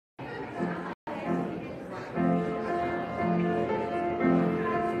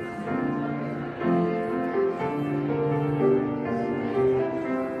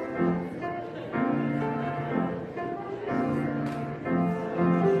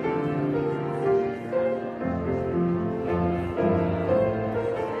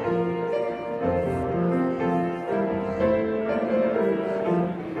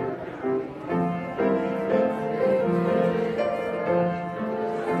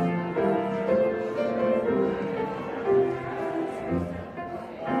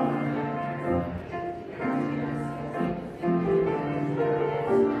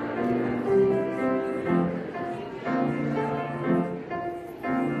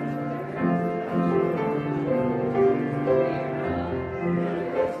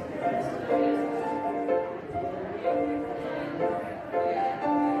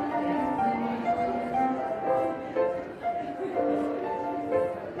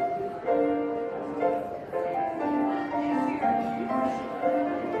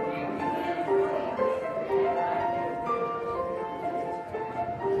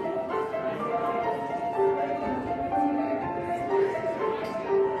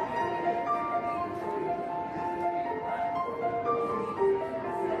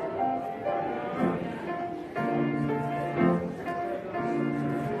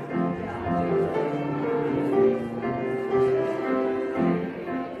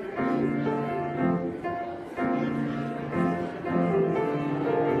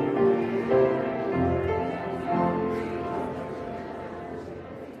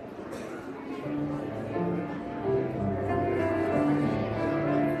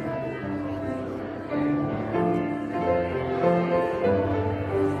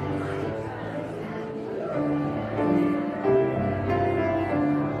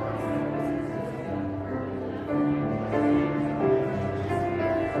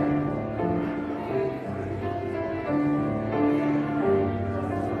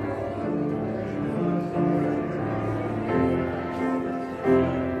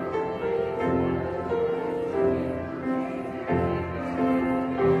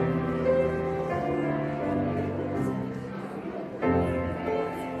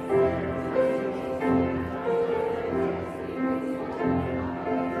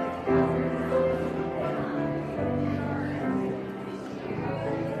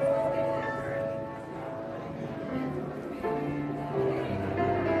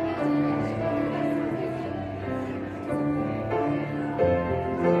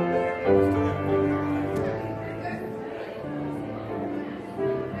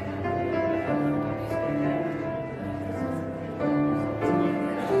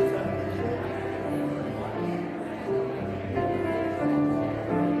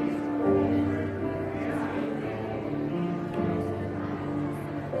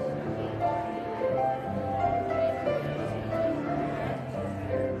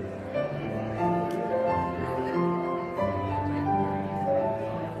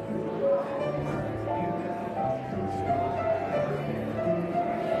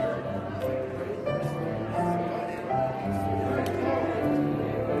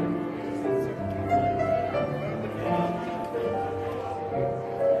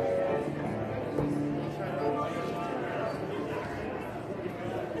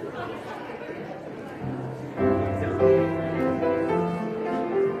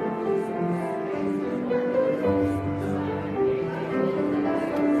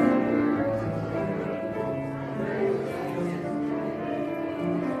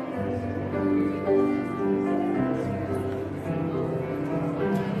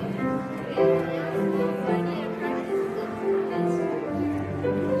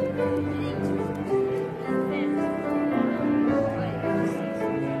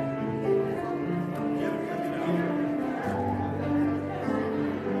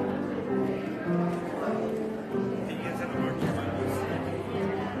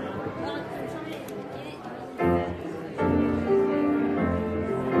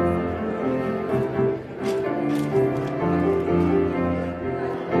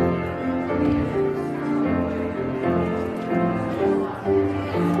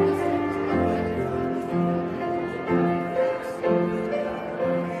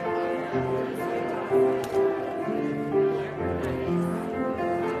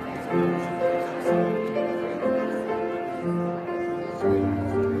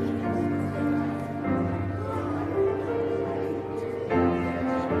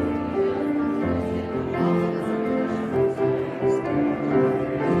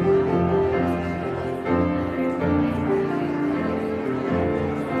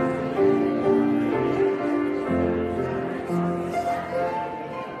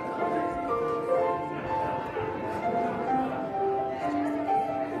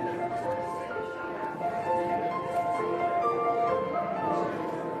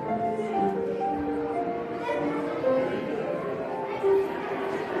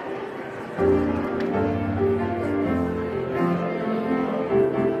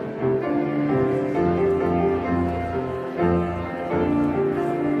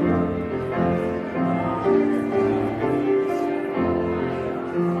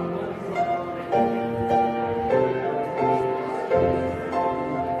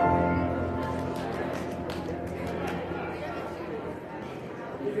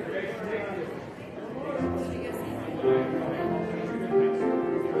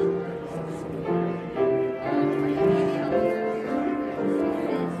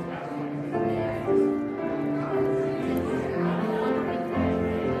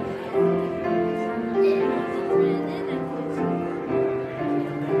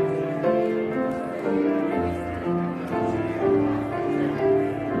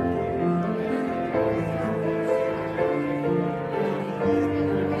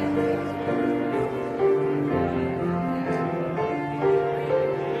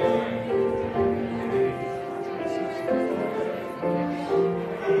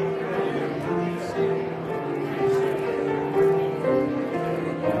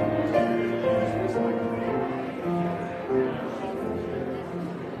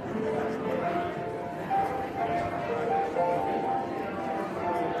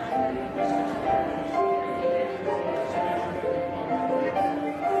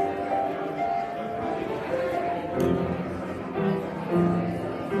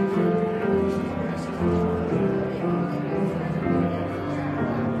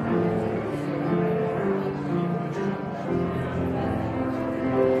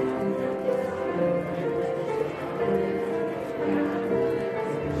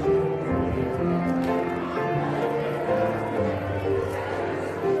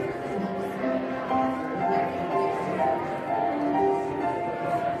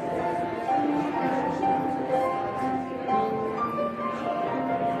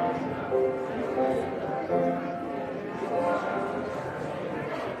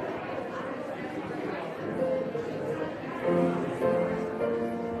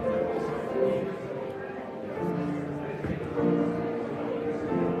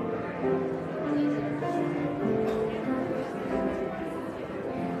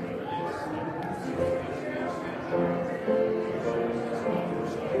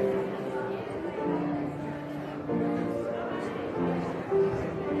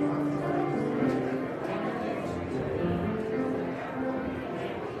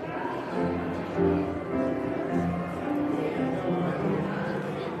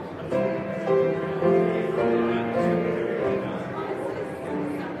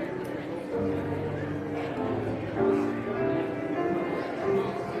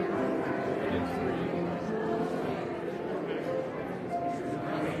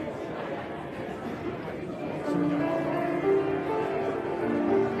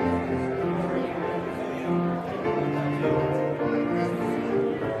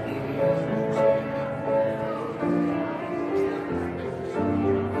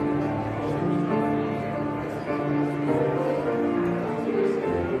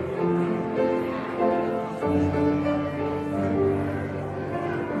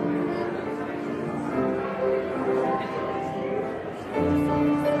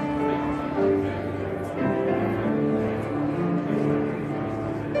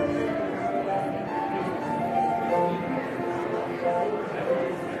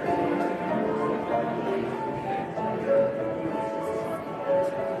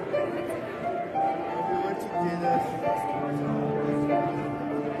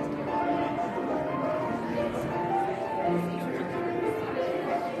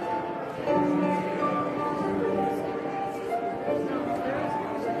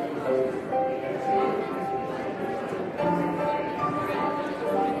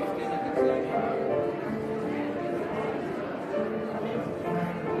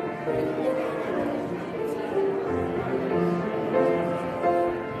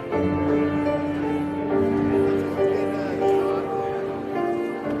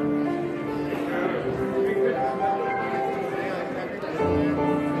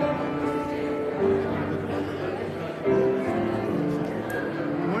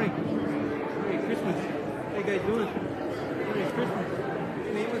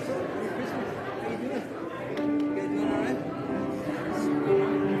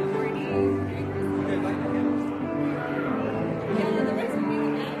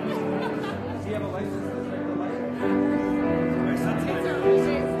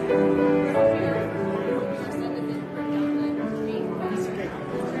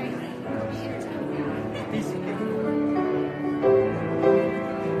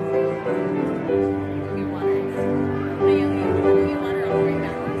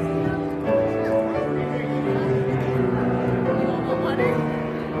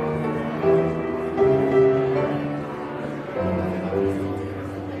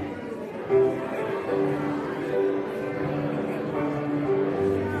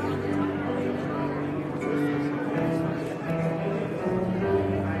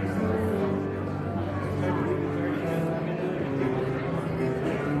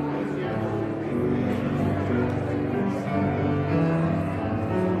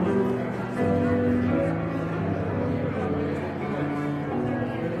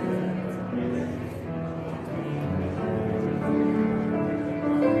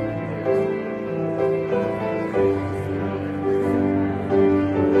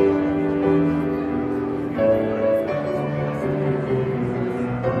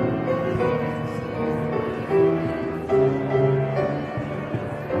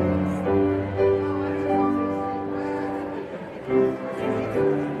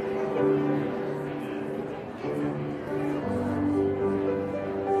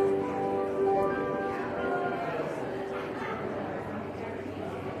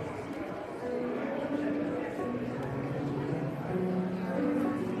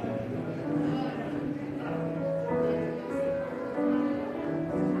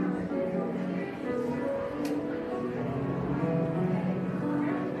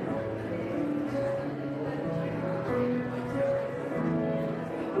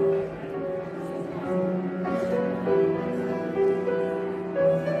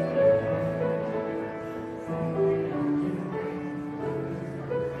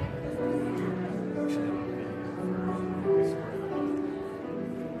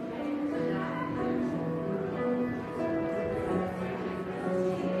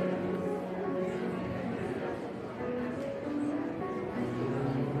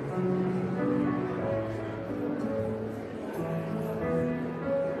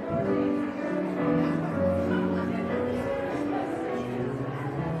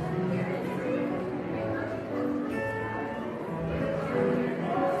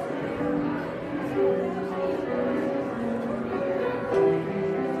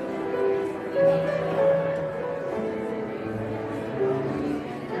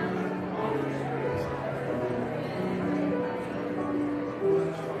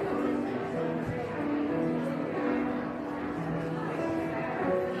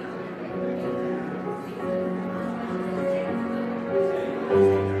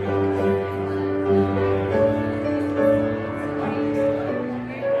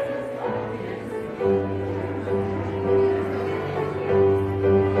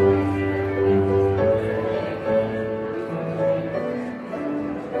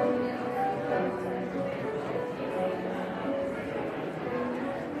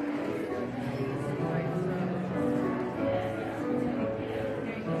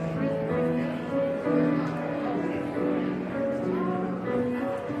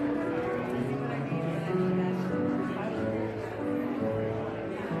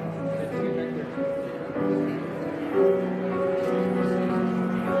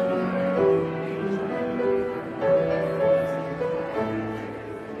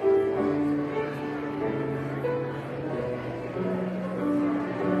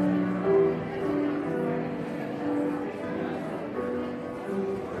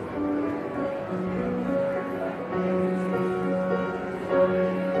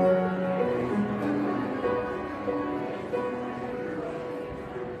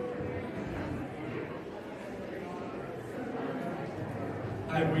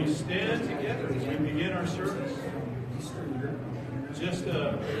we stand together as we begin our service. Just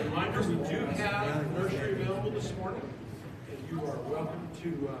a reminder, we do have nursery available this morning, and you are welcome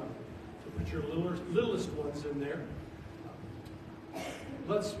to put your littlest ones in there.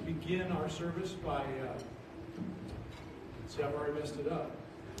 Let's begin our service by, see, I've already messed it up.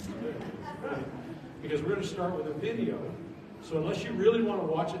 Because we're going to start with a video. So unless you really want to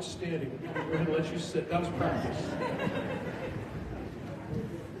watch it standing, I'm going to let you sit. That was practice.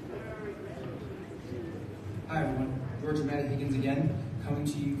 Hi everyone, George and Matt Higgins again, coming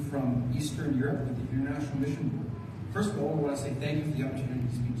to you from Eastern Europe with the International Mission Board. First of all, we want to say thank you for the opportunity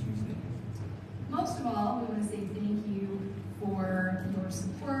to speak to you today. Most of all, we want to say thank you for your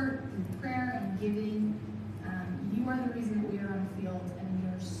support, your prayer, and giving. You are the reason that we are on the field, and we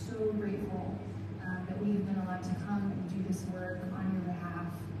are so grateful that we have been allowed to come and do this work on your behalf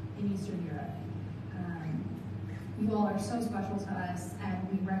in Eastern Europe. You all are so special to us, and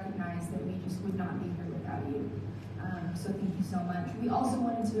we recognize that we just would not be here without you. So thank you so much. We also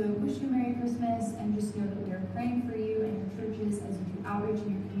wanted to wish you a Merry Christmas and just know that we are praying for you and your churches as you do outreach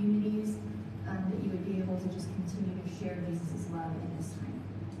in your communities, that you would be able to just continue to share Jesus' love in this time.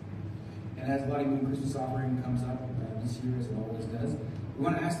 And as Bloody Moon Christmas offering comes up this year, as it always does, we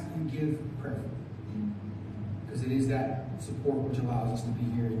want to ask that you give prayerfully. Because it is that support which allows us to be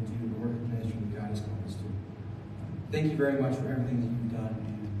here and do the work of ministry that God has called us to. Thank you very much for everything that you've done.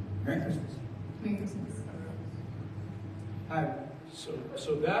 Merry Christmas. Merry Christmas. Hi.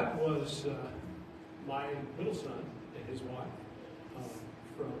 So that was my middle son and his wife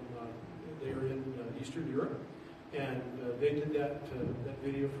from they're in Eastern Europe, and they did that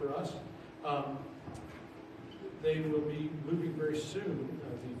video for us. They will be moving very soon,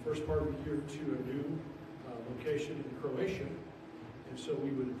 the first part of the year, to a new location in Croatia, and so we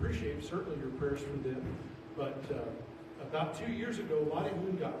would appreciate certainly your prayers for them. But about 2 years ago, Lottie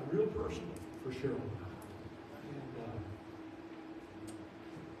Moon got real personal for Cheryl. And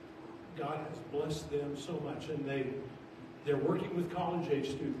God has blessed them so much, and they're working with college-age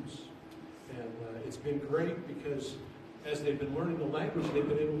students. And it's been great because as they've been learning the language, they've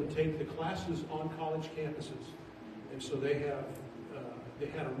been able to take the classes on college campuses. And so they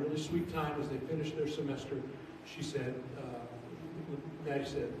had a really sweet time as they finished their semester, she said, Maddie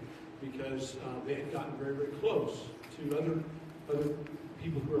said, because they had gotten very, very close to other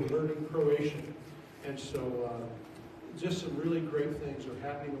people who are learning Croatian. And so just some really great things are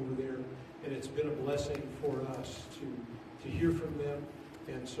happening over there, and it's been a blessing for us to hear from them.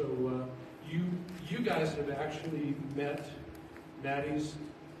 And so you guys have actually met Maddie's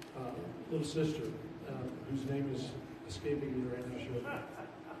little sister, whose name is escaping me right now.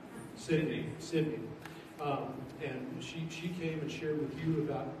 Sydney. And she came and shared with you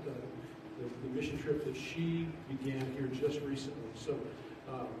about the mission trip that she began here just recently. So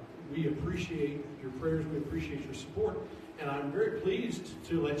we appreciate your prayers, we appreciate your support, and I'm very pleased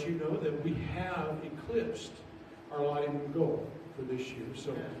to let you know that we have eclipsed our Lottie Moon goal for this year.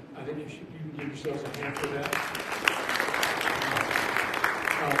 So I think you can give yourselves a hand for that.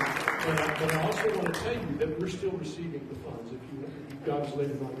 But I also want to tell you that we're still receiving the funds. If God has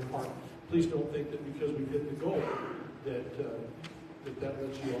laid it on your heart, please don't think that because we've hit the goal that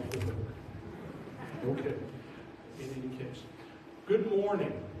lets you off the hook. Okay. In any case, good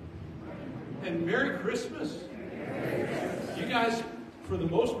morning and Merry Christmas. You guys, for the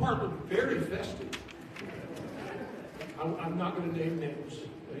most part, look very festive. I'm not going to name names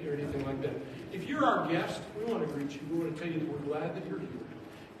or anything like that. If you're our guest, we want to greet you. We want to tell you that we're glad that you're here.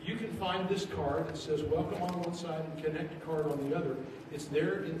 You can find this card that says welcome on one side and connect card on the other. It's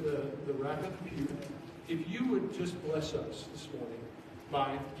there in the rack of the pew. If you would just bless us this morning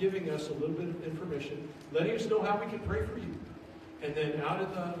by giving us a little bit of information, letting us know how we can pray for you. And then out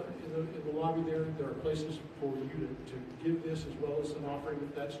in the lobby there are places for you to give this as well as an offering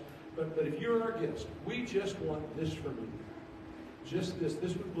if that's. But if you're our guest, we just want this from you. Just this.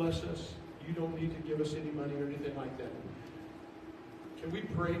 This would bless us. You don't need to give us any money or anything like that. Can we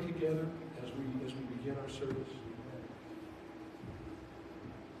pray together as we begin our service?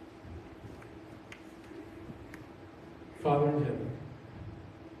 Father in heaven,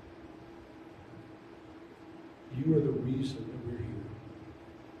 you are the reason that we're here.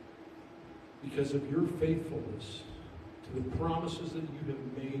 Because of your faithfulness to the promises that you have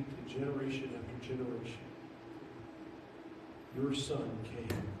made to generation after generation. Your son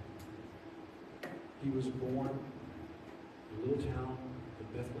came. He was born in a little town of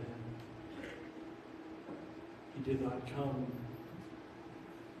Bethlehem. He did not come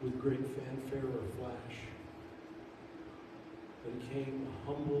with great fanfare or flash, but he came a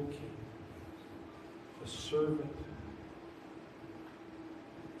humble king, a servant,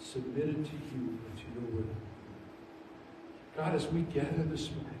 submitted to you and to your will. God, as we gather this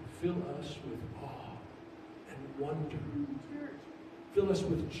morning, fill us with awe and wonder. Fill us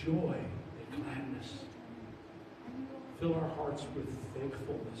with joy and gladness. Fill our hearts with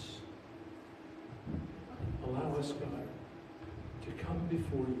thankfulness. Allow us, God, to come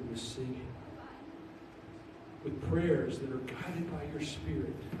before you with singing, with prayers that are guided by your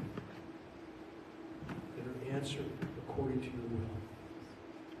Spirit, that are answered according to your will.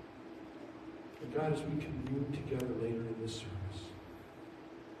 And God, as we commune together later in this service,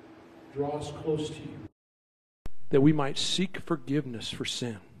 draw us close to you, that we might seek forgiveness for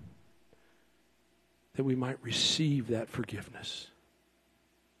sin, that we might receive that forgiveness.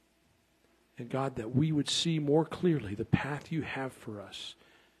 And God, that we would see more clearly the path you have for us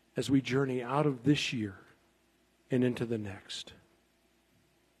as we journey out of this year and into the next.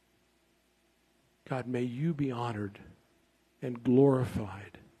 God, may you be honored and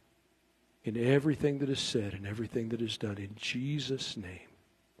glorified in everything that is said and everything that is done. In Jesus' name,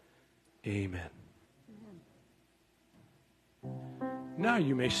 amen. Now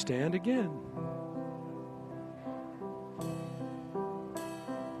you may stand again.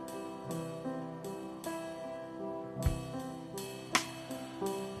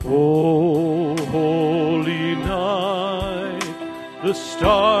 Oh, holy night, the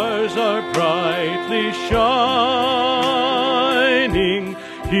stars are brightly shining.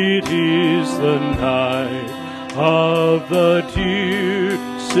 It is the night of the dear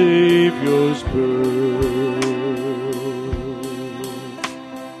Savior's birth.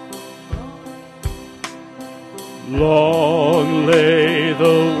 Long lay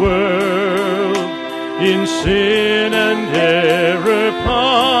the world in sin and error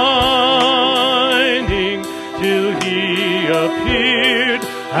pining, till he appeared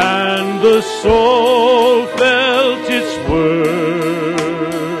and the soul felt its worth.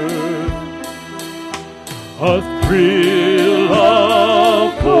 A thrill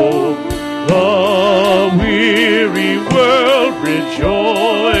of hope, the weary world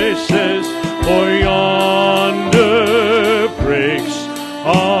rejoices, for yonder breaks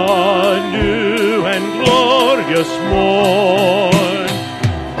a new and glorious morn.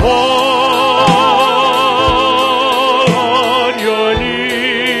 Fall on your knees,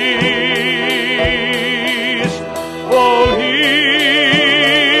 oh,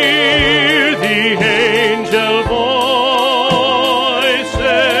 hear the angel voices,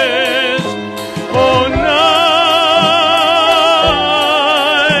 oh,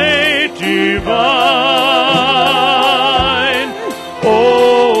 night divine,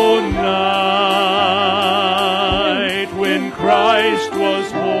 oh, night when Christ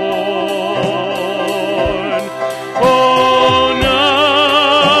was born, oh, night,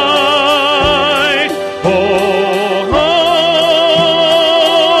 oh,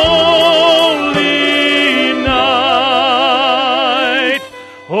 holy night,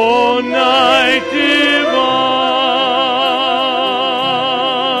 oh, night divine.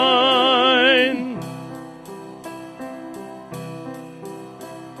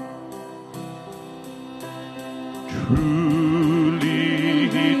 Truly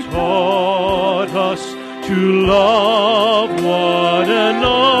he taught us to love one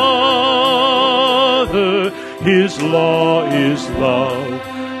another. His law is love,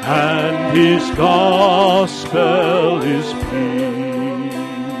 and his gospel is peace.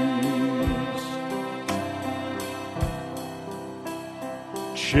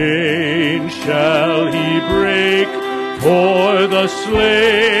 Chains shall he break, for the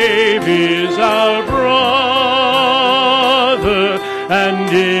slave is our brother,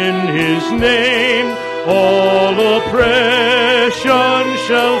 and in his name all oppression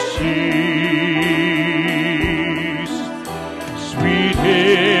shall cease. Sweet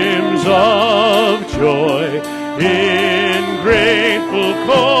hymns of joy in grateful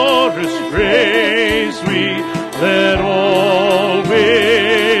chorus praise we, let all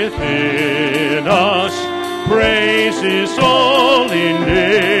within us praise his holy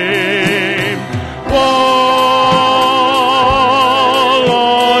name. Fall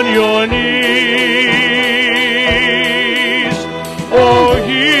on your knees, oh,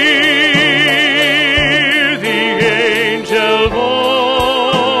 hear the angel voices,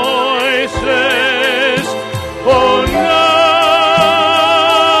 oh, night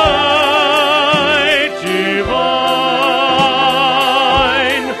divine,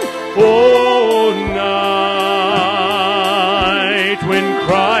 oh, night when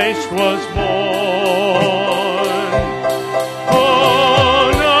Christ was born.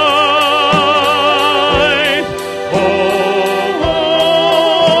 Oh, night, oh,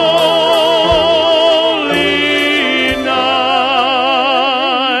 holy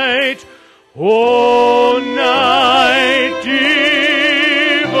night, O night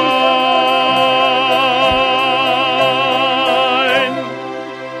divine.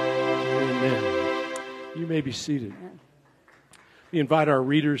 Amen. You may be seated. We invite our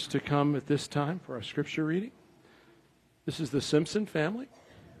readers to come at this time for our scripture reading. This is the Simpson family.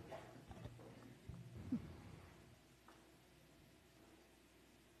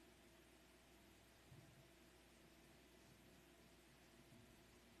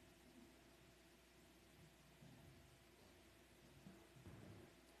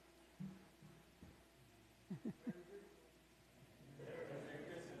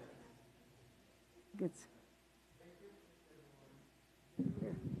 Good.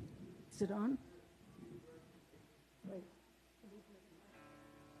 Here. Is it on? Wait.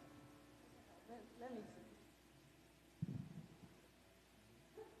 Let me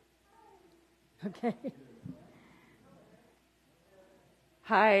see. Okay.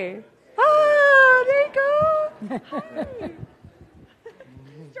 Hi. Ah, there you go. Hi.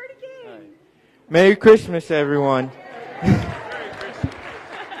 Start again. Merry Christmas, everyone.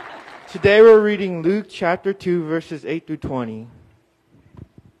 Today we're reading Luke chapter 2, verses 8 through 20.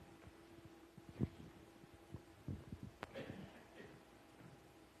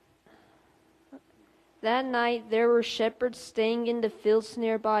 That night there were shepherds staying in the fields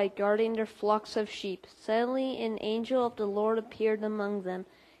nearby, guarding their flocks of sheep. Suddenly an angel of the Lord appeared among them,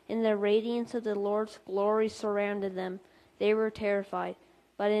 and the radiance of the Lord's glory surrounded them. They were terrified.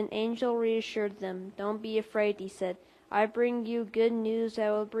 But an angel reassured them. "Don't be afraid," he said. "I bring you good news that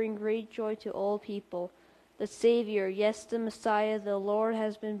will bring great joy to all people. The Savior, yes, the Messiah, the Lord,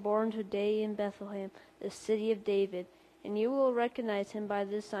 has been born today in Bethlehem, the city of David. And you will recognize him by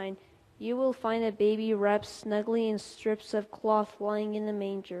this sign. You will find a baby wrapped snugly in strips of cloth lying in a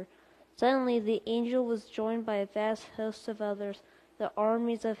manger." Suddenly the angel was joined by a vast host of others, the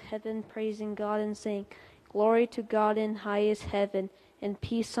armies of heaven, praising God and saying, "Glory to God in highest heaven, and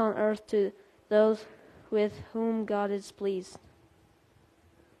peace on earth to those with whom God is pleased."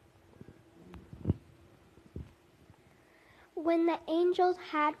 When the angels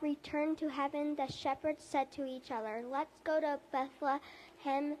had returned to heaven, the shepherds said to each other, "Let's go to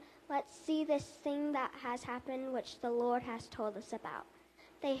Bethlehem. Let's see this thing that has happened, which the Lord has told us about."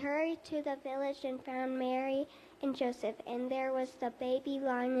 They hurried to the village and found Mary and Joseph, and there was the baby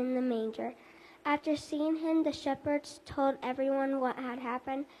lying in the manger. After seeing him, the shepherds told everyone what had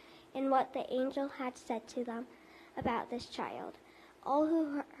happened and what the angel had said to them about this child. All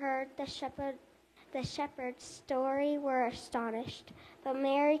who heard the shepherd's story were astonished, but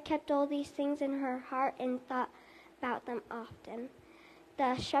Mary kept all these things in her heart and thought about them often.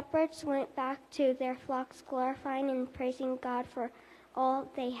 The shepherds went back to their flocks, glorifying and praising God for all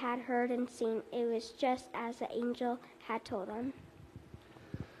they had heard and seen. It was just as the angel had told them.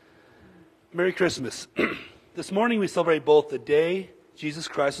 Merry Christmas. This morning we celebrate both the day Jesus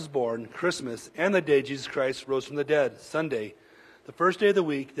Christ was born, Christmas, and the day Jesus Christ rose from the dead, Sunday, the first day of the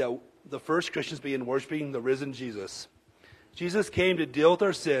week that the first Christians began worshiping the risen Jesus. Jesus came to deal with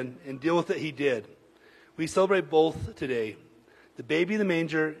our sin, and deal with it he did. We celebrate both today, the baby in the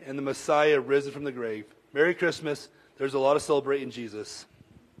manger and the Messiah risen from the grave. Merry Christmas. There's a lot to celebrate in Jesus.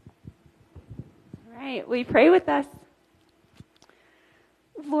 All right, will you pray with us?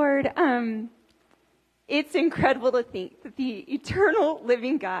 Lord, it's incredible to think that the eternal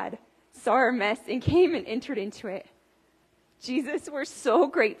living God saw our mess and came and entered into it. Jesus, we're so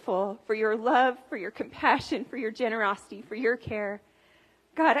grateful for your love, for your compassion, for your generosity, for your care.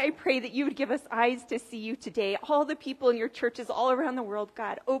 God, I pray that you would give us eyes to see you today. All the people in your churches all around the world,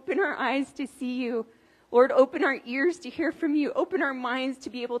 God, open our eyes to see you. Lord, open our ears to hear from you. Open our minds to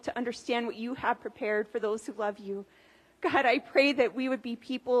be able to understand what you have prepared for those who love you. God, I pray that we would be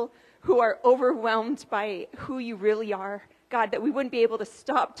people who are overwhelmed by who you really are. God, that we wouldn't be able to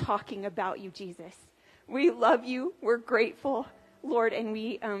stop talking about you, Jesus. We love you. We're grateful, Lord, and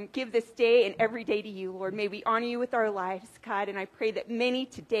we give this day and every day to you, Lord. May we honor you with our lives, God, and I pray that many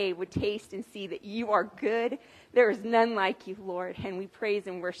today would taste and see that you are good. There is none like you, Lord, and we praise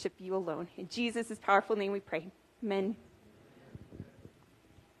and worship you alone. In Jesus' powerful name we pray. Amen.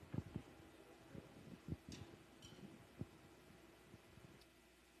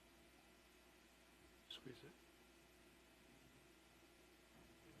 Squeeze it.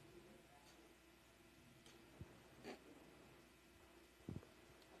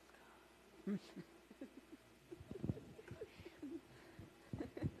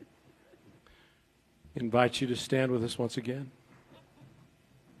 Invite you to stand with us once again.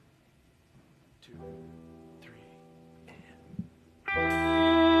 2, 3, and...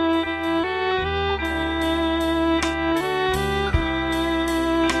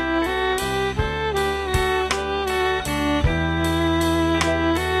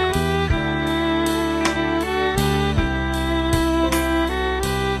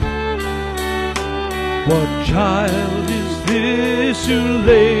 What child is this who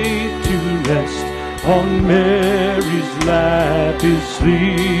laid to rest on Mary's lap is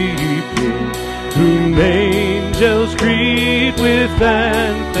sleeping, whom angels greet with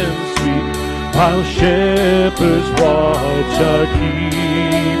anthems sweet, while shepherds watch are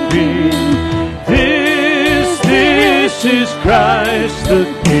keeping. This is Christ the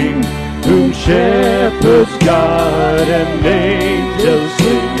King, whom shepherds guard and angels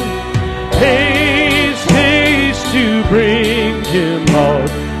sing. Haste, haste to bring him out,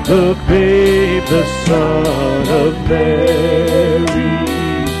 the babe, the Son of Mary.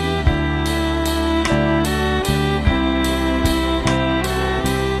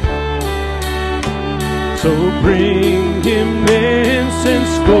 So bring him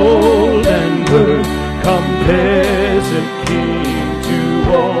incense, gold, and myrrh. Come, peasant king, to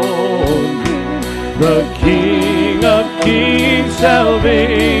own him. The King of kings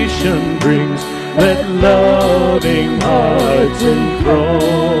salvation brings. Let loving hearts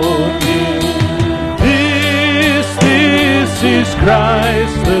enthrone him. This is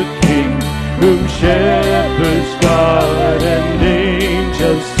Christ the King, whom shepherds guard and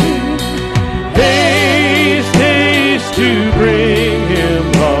angels sing. Haste, haste to bring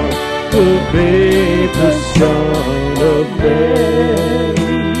him out, the babe, the Son of Mary.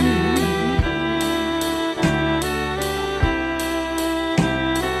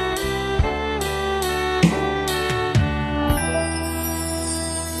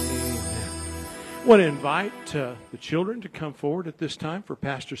 I want to invite the children to come forward at this time for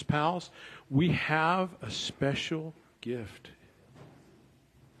Pastor's Pals. We have a special gift.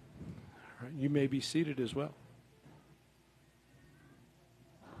 All right, you may be seated as well.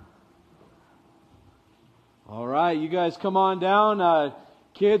 All right, you guys come on down.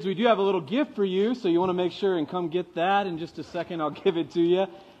 Kids, we do have a little gift for you, so you want to make sure and come get that. In just a second, I'll give it to you.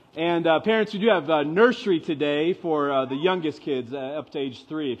 And parents, we do have nursery today for the youngest kids up to age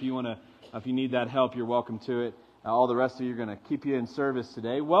 3. If you need that help, you're welcome to it. All the rest of you are going to keep you in service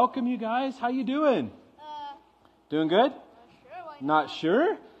today. Welcome, you guys. How you doing? Doing good? Not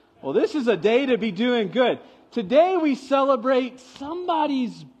sure? Well, this is a day to be doing good. Today we celebrate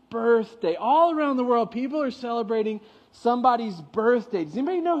somebody's birthday. All around the world, people are celebrating somebody's birthday. Does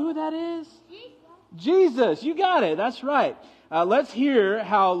anybody know who that is? Jesus. You got it. That's right. Let's hear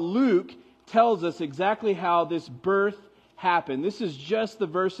how Luke tells us exactly how this birth happened. This is just the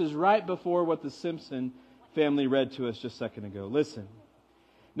verses right before what the Simpson family read to us just a second ago. Listen.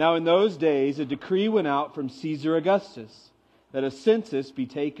 Now in those days, a decree went out from Caesar Augustus that a census be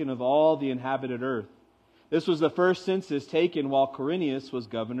taken of all the inhabited earth. This was the first census taken while Quirinius was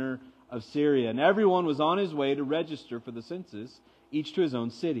governor of Syria, and everyone was on his way to register for the census, each to his own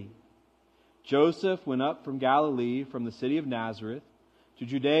city. Joseph went up from Galilee, from the city of Nazareth, to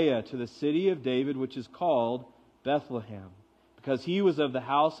Judea, to the city of David, which is called Bethlehem, because he was of the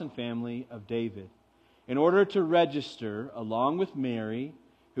house and family of David, in order to register along with Mary,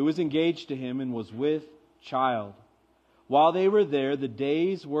 who was engaged to him and was with child. While they were there, the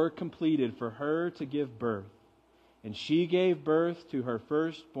days were completed for her to give birth. And she gave birth to her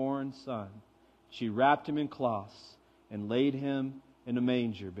firstborn son. She wrapped him in cloths and laid him in a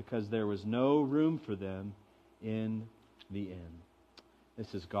manger, because there was no room for them in the inn.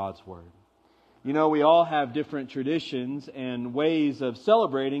 This is God's Word. You know, we all have different traditions and ways of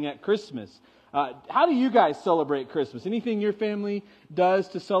celebrating at Christmas. How do you guys celebrate Christmas? Anything your family does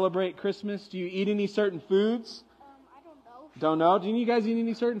to celebrate Christmas? Do you eat any certain foods? Don't know? Do you guys eat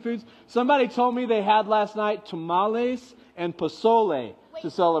any certain foods? Somebody told me they had last night tamales and pozole to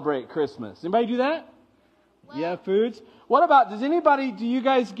celebrate Christmas. Anybody do that? Yeah, foods. What about, do you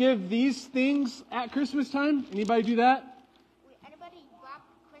guys give these things at Christmas time? Anybody do that? Anybody wrap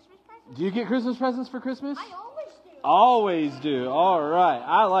Christmas presents? Do you get Christmas presents for Christmas? I always do. Always do. All right.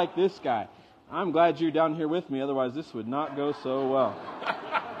 I like this guy. I'm glad you're down here with me. Otherwise, this would not go so well.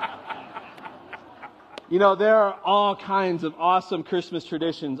 You know, there are all kinds of awesome Christmas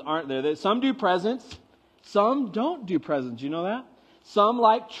traditions, aren't there? Some do presents. Some don't do presents. You know that? Some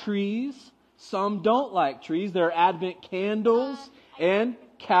like trees. Some don't like trees. There are Advent candles and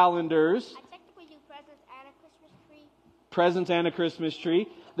calendars. I technically do presents and a Christmas tree. Presents and a Christmas tree.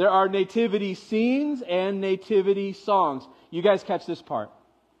 There are nativity scenes and nativity songs. You guys catch this part.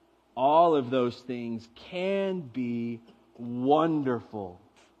 All of those things can be wonderful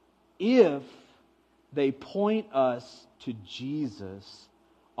if they point us to Jesus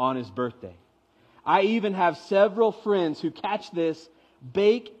on His birthday. I even have several friends who catch this,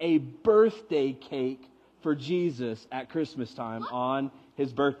 bake a birthday cake for Jesus at Christmas time on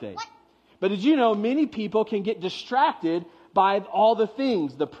His birthday. But did you know many people can get distracted by all the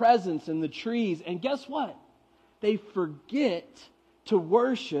things, the presents and the trees. And guess what? They forget to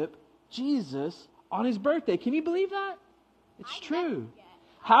worship Jesus on His birthday. Can you believe that? It's true.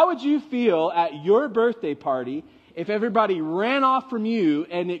 How would you feel at your birthday party if everybody ran off from you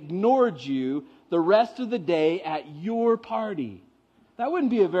and ignored you the rest of the day at your party? That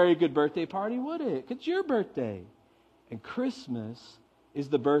wouldn't be a very good birthday party, would it? It's your birthday. And Christmas is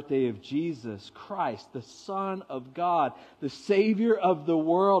the birthday of Jesus Christ, the Son of God, the Savior of the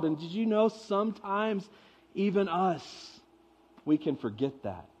world. And did you know sometimes even us, we can forget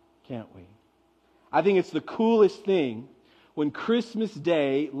that, can't we? I think it's the coolest thing when Christmas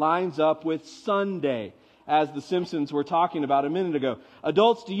Day lines up with Sunday, as the Simpsons were talking about a minute ago.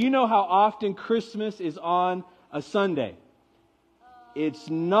 Adults, do you know how often Christmas is on a Sunday? It's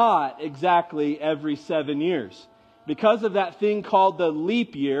not exactly every 7 years. Because of that thing called the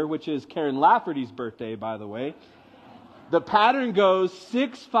leap year, which is Karen Lafferty's birthday, by the way, the pattern goes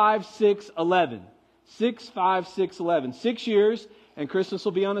 6, 5, 6, 11. 6, 5, 6, 11. 6 years, and Christmas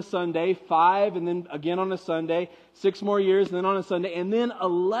will be on a Sunday. 5, and then again on a Sunday. 6 more years, and then on a Sunday. And then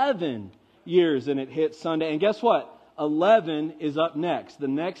 11 years, and it hits Sunday. And guess what? 11 is up next. The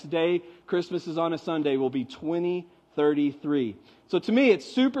next day Christmas is on a Sunday will be 2033. So to me, it's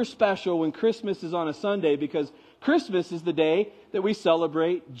super special when Christmas is on a Sunday, because Christmas is the day that we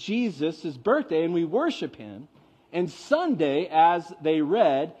celebrate Jesus' birthday and we worship Him. And Sunday, as they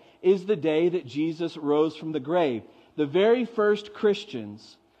read, is the day that Jesus rose from the grave. The very first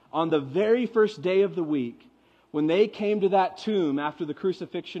Christians, on the very first day of the week, when they came to that tomb after the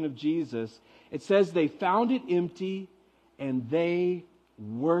crucifixion of Jesus, it says they found it empty and they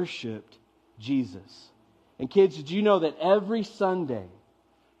worshiped Jesus. And kids, did you know that every Sunday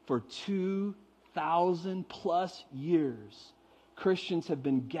for 2,000 plus years, Christians have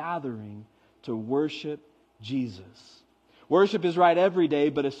been gathering to worship Jesus? Worship is right every day,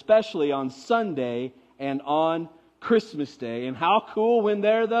 but especially on Sunday and on Christmas Day. And how cool when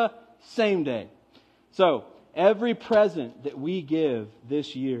they're the same day. So, every present that we give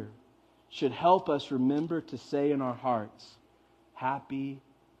this year should help us remember to say in our hearts, Happy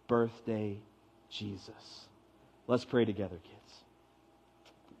birthday, Jesus. Let's pray together, kids.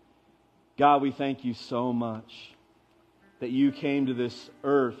 God, we thank You so much that You came to this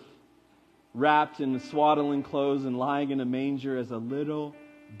earth wrapped in swaddling clothes and lying in a manger as a little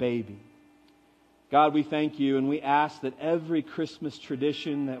baby. God, we thank You, and we ask that every Christmas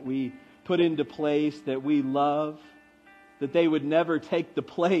tradition that we put into place, that we love, that they would never take the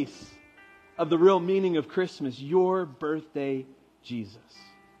place of the real meaning of Christmas, Your birthday, Jesus.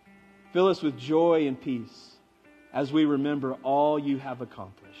 Fill us with joy and peace as we remember all You have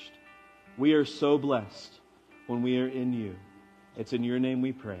accomplished. We are so blessed when we are in You. It's in Your name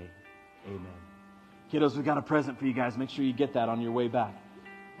we pray. Amen. Kiddos, we've got a present for you guys. Make sure you get that on your way back.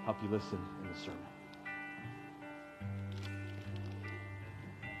 Help you listen in the sermon.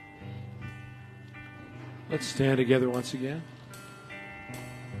 Let's stand together once again.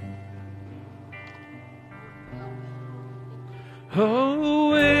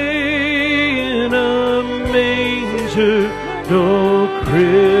 Away in a manger, no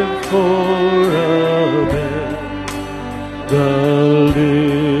crib for a bed, the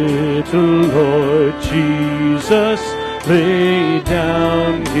little Lord Jesus laid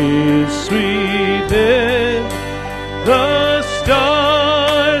down His sweet head. The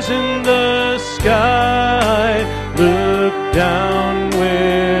stars in the sky looked down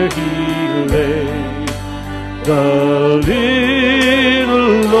where He lay. The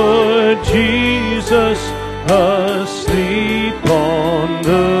little Lord Jesus asleep on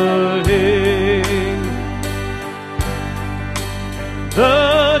the hay.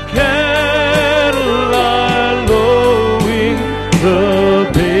 The cattle are lowing, the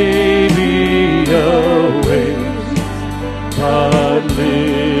baby awaits, but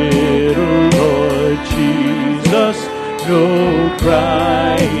little Lord Jesus no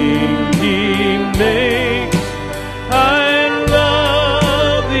crying He makes. I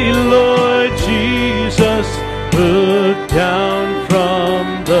love Thee, Lord Jesus, look down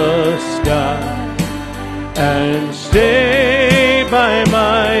from the sky and stay by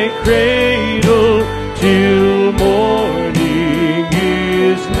my cradle till morning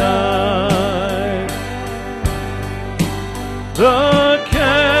is nigh. The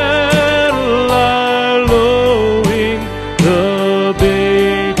cattle are lowing, the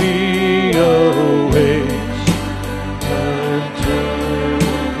baby awaits, until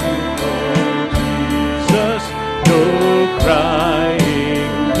Jesus no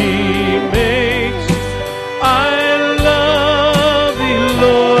crying He makes.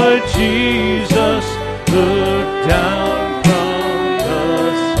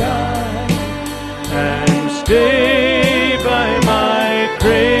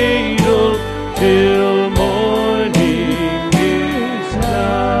 cradle till morning is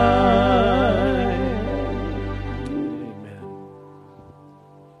nigh. Amen.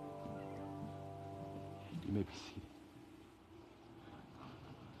 You may be seated.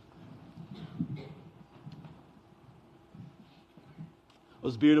 It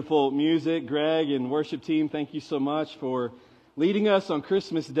was beautiful music. Greg and worship team, thank you so much for leading us on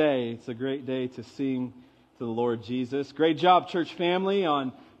Christmas Day. It's a great day to sing to the Lord Jesus. Great job, church family,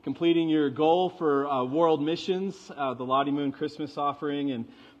 on completing your goal for world missions, the Lottie Moon Christmas offering. And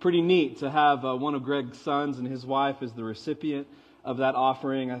pretty neat to have one of Greg's sons and his wife as the recipient of that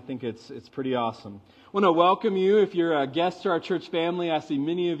offering. I think it's pretty awesome. I want to welcome you. If you're a guest to our church family, I see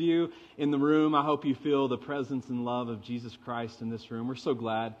many of you in the room. I hope you feel the presence and love of Jesus Christ in this room. We're so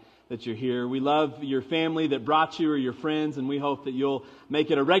glad that you're here. We love your family that brought you or your friends, and we hope that you'll make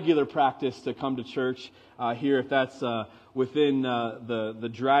it a regular practice to come to church here if that's within the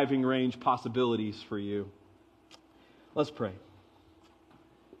driving range possibilities for you. Let's pray.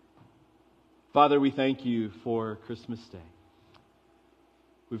 Father, we thank you for Christmas Day.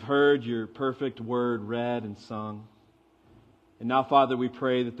 We've heard your perfect word read and sung. And now, Father, we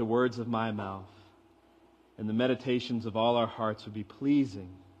pray that the words of my mouth and the meditations of all our hearts would be pleasing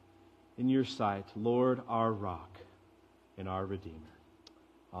in your sight, Lord, our rock and our Redeemer.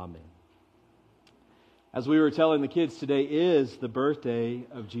 Amen. As we were telling the kids, today is the birthday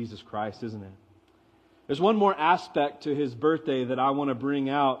of Jesus Christ, isn't it? There's one more aspect to his birthday that I want to bring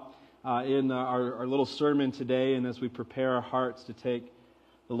out in our little sermon today, and as we prepare our hearts to take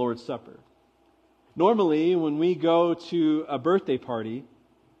the Lord's Supper. Normally, when we go to a birthday party,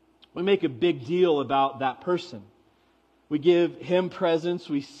 we make a big deal about that person. We give him presents,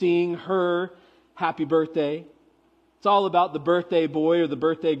 we sing her happy birthday. It's all about the birthday boy or the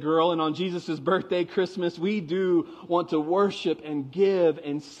birthday girl. And on Jesus' birthday, Christmas, we do want to worship and give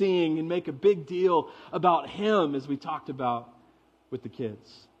and sing and make a big deal about him, as we talked about with the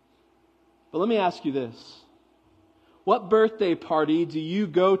kids. But let me ask you this. What birthday party do you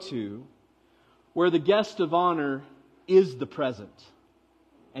go to where the guest of honor is the present?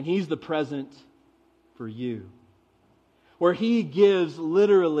 And he's the present for you. Where he gives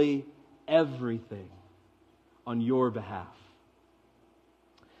literally everything on your behalf.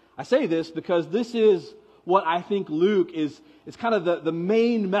 I say this because this is what I think Luke is kind of the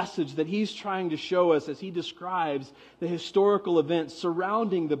main message that he's trying to show us as he describes the historical events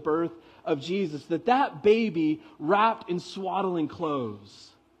surrounding the birth of Jesus. That baby wrapped in swaddling clothes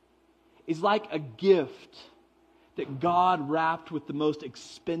is like a gift that God wrapped with the most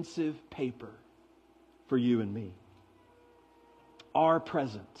expensive paper for you and me. Our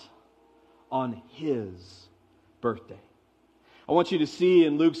present on his birthday. I want you to see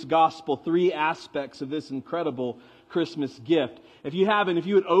in Luke's gospel 3 aspects of this incredible Christmas gift. If you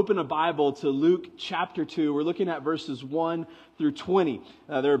would open a Bible to Luke chapter 2, we're looking at verses 1 through 20.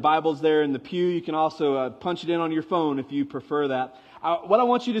 There are Bibles there in the pew. You can also punch it in on your phone if you prefer that. What I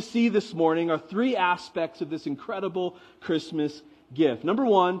want you to see this morning are 3 aspects of this incredible Christmas gift. Number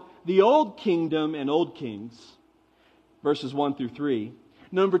 1, the old kingdom and old kings, verses 1 through 3.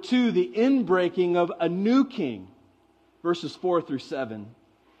 Number 2, the inbreaking of a new king, verses 4 through 7.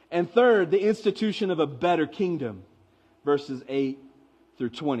 And third, the institution of a better kingdom, verses 8 through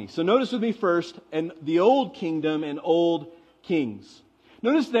 20. So notice with me first, and the old kingdom and old kings.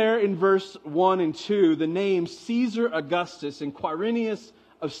 Notice there in verse 1 and 2, the names Caesar Augustus and Quirinius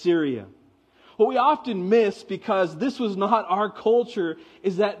of Syria. What we often miss, because this was not our culture,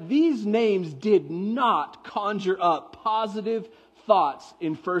 is that these names did not conjure up positive thoughts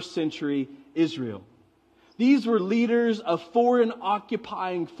in first century Israel. These were leaders of foreign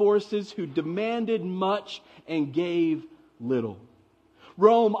occupying forces who demanded much and gave little.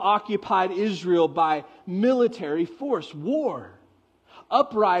 Rome occupied Israel by military force, war.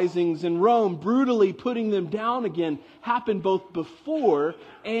 Uprisings in Rome, brutally putting them down again, happened both before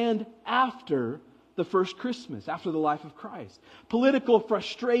and after the first Christmas, after the life of Christ. Political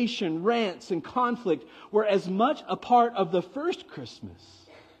frustration, rants, and conflict were as much a part of the first Christmas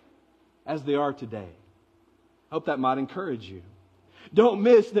as they are today. I hope that might encourage you. Don't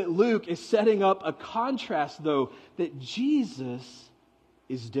miss that Luke is setting up a contrast, though, that Jesus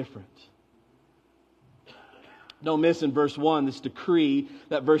is different. Don't miss in verse 1 this decree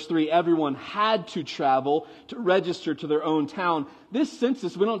that verse 3, everyone had to travel to register to their own town. This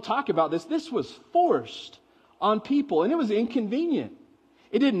census, we don't talk about this, this was forced on people, and it was inconvenient.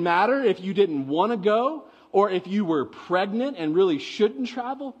 It didn't matter if you didn't want to go or if you were pregnant and really shouldn't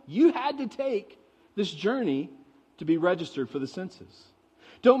travel. You had to take this journey to be registered for the census.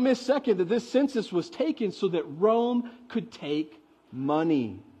 Don't miss second that this census was taken so that Rome could take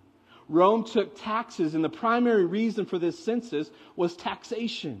money. Rome took taxes, and the primary reason for this census was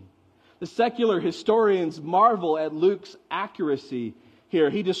taxation. The secular historians marvel at Luke's accuracy here.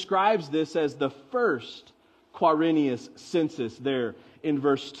 He describes this as the first Quirinius census there in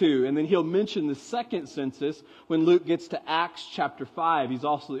verse 2. And then he'll mention the second census when Luke gets to Acts chapter 5. He's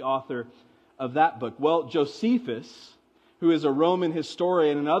also the author of that book. Well, Josephus, who is a Roman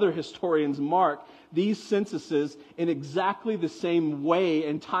historian, and other historians mark these censuses in exactly the same way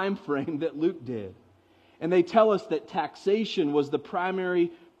and time frame that Luke did. And they tell us that taxation was the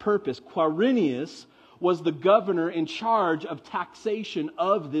primary purpose. Quirinius was the governor in charge of taxation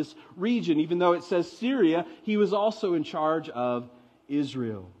of this region. Even though it says Syria, he was also in charge of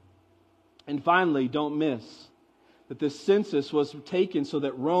Israel. And finally, don't miss that this census was taken so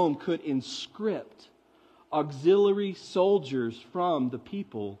that Rome could inscript auxiliary soldiers from the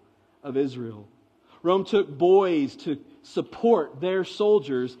people of Israel. Rome took boys to support their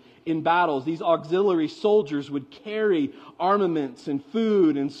soldiers in battles. These auxiliary soldiers would carry armaments and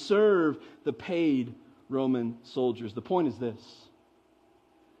food and serve the paid Roman soldiers. The point is this: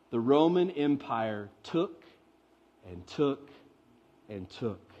 the Roman Empire took and took and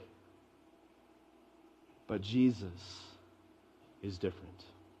took. But Jesus is different.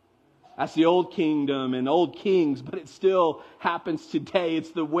 That's the old kingdom and old kings, but it still happens today.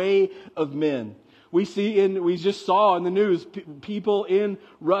 It's the way of men. We just saw in the news people in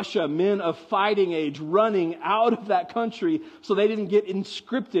Russia, men of fighting age, running out of that country so they didn't get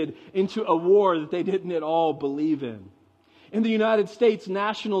conscripted into a war that they didn't at all believe in. In the United States,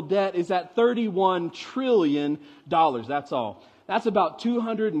 national debt is at $31 trillion. That's all. That's about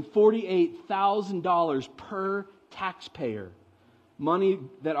 $248,000 per taxpayer. Money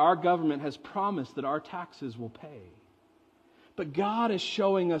that our government has promised that our taxes will pay. But God is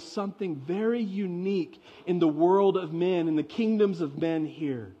showing us something very unique in the world of men, in the kingdoms of men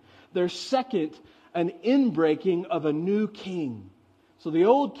here. There's second, an inbreaking of a new king. So the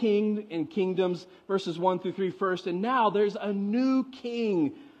old king and kingdoms, verses 1 through 3 first, and now there's a new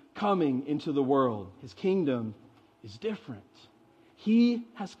king coming into the world. His kingdom is different. He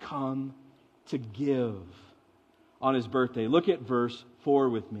has come to give on his birthday. Look at verse 4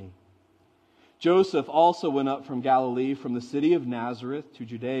 with me. Joseph also went up from Galilee, from the city of Nazareth to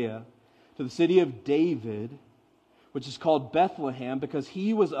Judea, to the city of David, which is called Bethlehem, because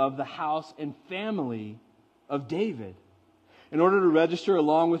he was of the house and family of David, in order to register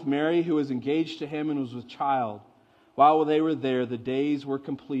along with Mary, who was engaged to him and was with child. While they were there, the days were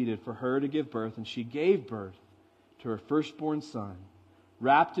completed for her to give birth, and she gave birth to her firstborn son,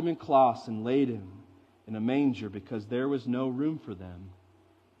 wrapped him in cloths and laid him in a manger, because there was no room for them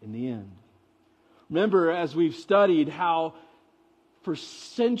in the inn. Remember, as we've studied, how for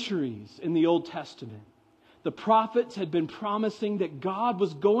centuries in the Old Testament, the prophets had been promising that God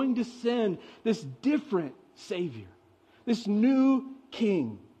was going to send this different Savior, this new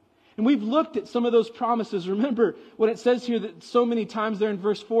King. And we've looked at some of those promises. Remember when it says here that so many times there in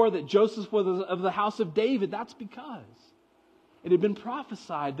verse 4 that Joseph was of the house of David. That's because it had been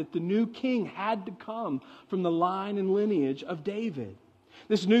prophesied that the new king had to come from the line and lineage of David.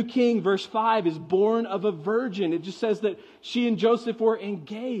 This new king, verse 5, is born of a virgin. It just says that she and Joseph were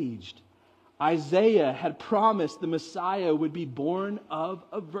engaged. Isaiah had promised the Messiah would be born of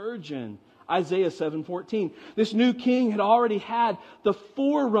a virgin. Isaiah 7:14. This new king had already had the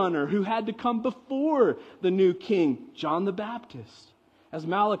forerunner who had to come before the new king, John the Baptist, as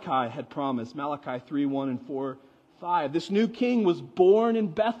Malachi had promised. Malachi 3:1 and 4. This new king was born in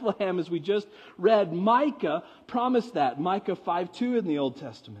Bethlehem, as we just read. Micah promised that. Micah 5:2 in the Old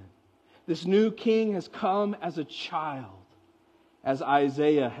Testament. This new king has come as a child, as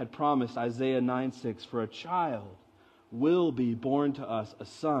Isaiah had promised. Isaiah 9:6. For a child will be born to us, a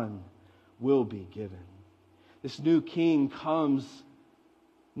son will be given. This new king comes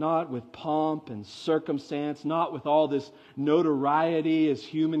not with pomp and circumstance, not with all this notoriety as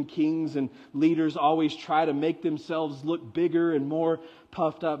human kings and leaders always try to make themselves look bigger and more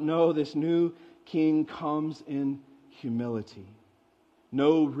puffed up. No, this new king comes in humility.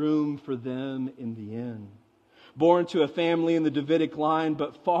 No room for them in the inn. Born to a family in the Davidic line,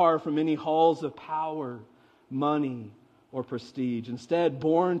 but far from any halls of power, money, or prestige. Instead,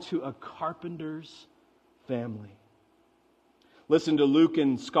 born to a carpenter's family. Listen to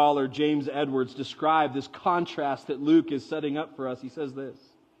Lucan scholar James Edwards describe this contrast that Luke is setting up for us. He says this: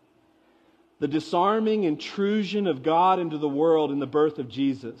 the disarming intrusion of God into the world in the birth of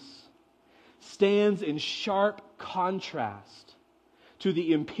Jesus stands in sharp contrast to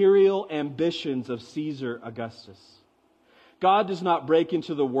the imperial ambitions of Caesar Augustus. God does not break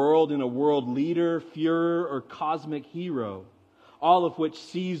into the world in a world leader, Führer, or cosmic hero. all of which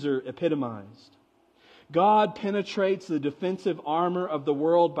Caesar epitomized. God penetrates the defensive armor of the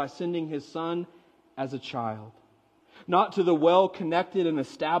world by sending His Son as a child, not to the well-connected and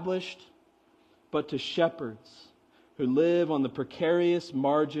established, but to shepherds who live on the precarious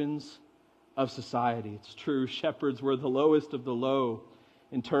margins of society. It's true, shepherds were the lowest of the low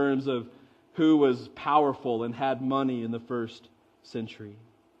in terms of who was powerful and had money in the first century.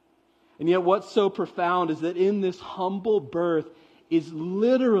 And yet what's so profound is that in this humble birth is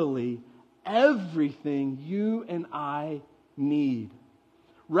literally everything you and I need.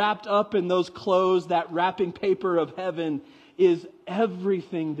 Wrapped up in those clothes, that wrapping paper of heaven, is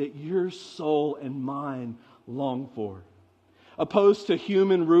everything that your soul and mine long for. Opposed to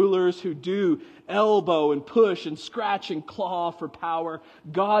human rulers who do elbow and push and scratch and claw for power,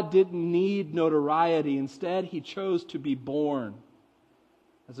 God didn't need notoriety. Instead, He chose to be born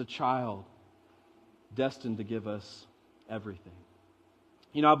as a child, destined to give us everything.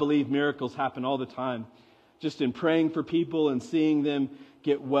 You know, I believe miracles happen all the time. Just in praying for people and seeing them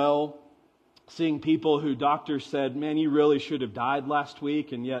get well, seeing people who doctors said, man, you really should have died last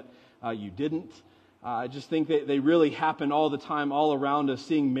week, and yet you didn't. I just think that they really happen all the time, all around us,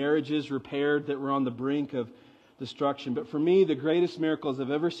 seeing marriages repaired that were on the brink of destruction. But for me, the greatest miracles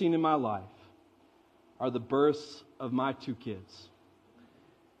I've ever seen in my life are the births of my 2 kids.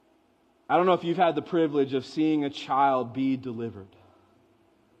 I don't know if you've had the privilege of seeing a child be delivered,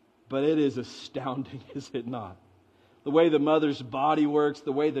 but it is astounding, is it not? The way the mother's body works,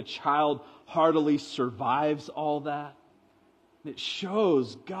 the way the child heartily survives all that. It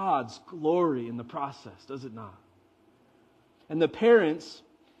shows God's glory in the process, does it not? And the parents,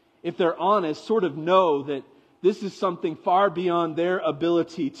 if they're honest, sort of know that this is something far beyond their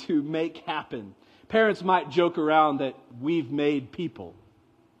ability to make happen. Parents might joke around that we've made people.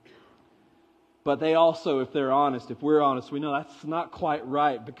 But they also, if they're honest, if we're honest, we know that's not quite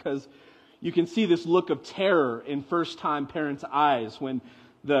right, because you can see this look of terror in first-time parents' eyes when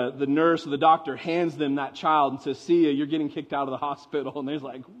the nurse or the doctor hands them that child and says, see ya, you're getting kicked out of the hospital. And they're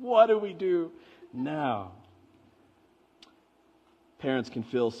like, what do we do now? Parents can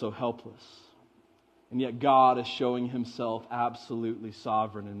feel so helpless. And yet God is showing Himself absolutely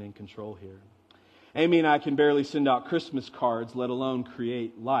sovereign and in control here. Amy and I can barely send out Christmas cards, let alone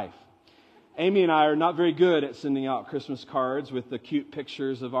create life. Amy and I are not very good at sending out Christmas cards with the cute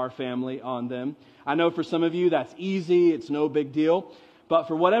pictures of our family on them. I know for some of you that's easy, it's no big deal. But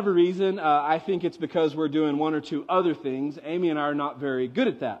for whatever reason, I think it's because we're doing 1 or 2 other things. Amy and I are not very good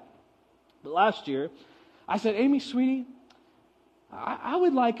at that. But last year, I said, Amy, sweetie, I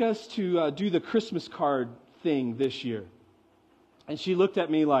would like us to do the Christmas card thing this year. And she looked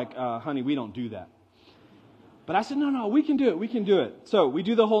at me like, honey, we don't do that. But I said, no, we can do it. So we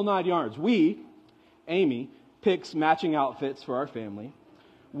do the whole 9 yards. Amy, picks matching outfits for our family.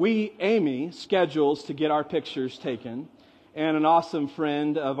 Amy, schedules to get our pictures taken. And an awesome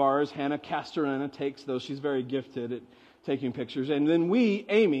friend of ours, Hannah Castorena, takes those. She's very gifted at taking pictures. And then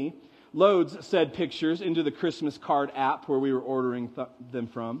Amy, loads said pictures into the Christmas card app where we were ordering them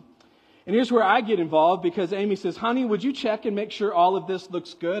from. And here's where I get involved, because Amy says, honey, would you check and make sure all of this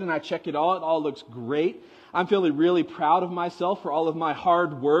looks good? And I check it all looks great. I'm feeling really proud of myself for all of my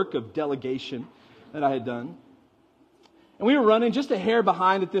hard work of delegation that I had done. And we were running just a hair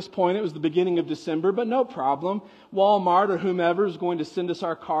behind at this point. It was the beginning of December, but no problem. Walmart or whomever is going to send us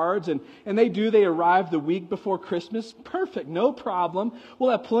our cards, and they arrive the week before Christmas. Perfect, no problem. We'll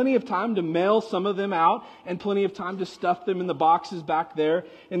have plenty of time to mail some of them out and plenty of time to stuff them in the boxes back there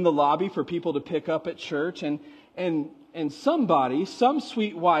in the lobby for people to pick up at church. And somebody, some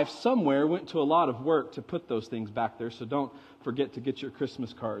sweet wife somewhere went to a lot of work to put those things back there, so don't forget to get your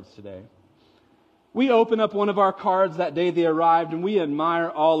Christmas cards today. We open up one of our cards that day they arrived, and we admire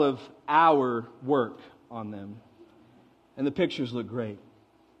all of our work on them. And the pictures look great.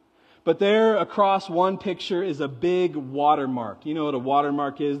 But there across one picture is a big watermark. You know what a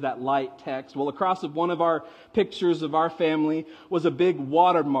watermark is, that light text. Well, across of one of our pictures of our family was a big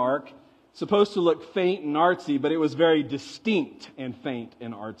watermark, supposed to look faint and artsy, but it was very distinct and faint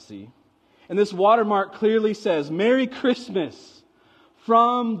and artsy. And this watermark clearly says, Merry Christmas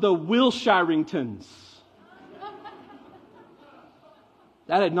from the Wilshiringtons.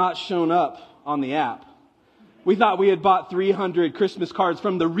 That had not shown up on the app. We thought we had bought 300 Christmas cards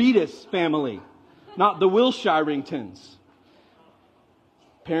from the Reedus family, not the Wilshiringtons.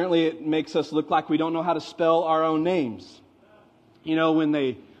 Apparently it makes us look like we don't know how to spell our own names. You know, when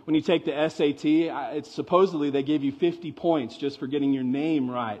you take the SAT, it's supposedly they give you 50 points just for getting your name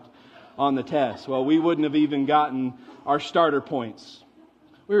right on the test. Well, we wouldn't have even gotten our starter points.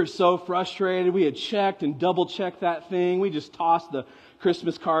 We were so frustrated. We had checked and double-checked that thing. We just tossed the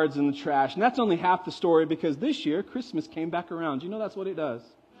Christmas cards in the trash. And that's only half the story, because this year, Christmas came back around. You know that's what it does.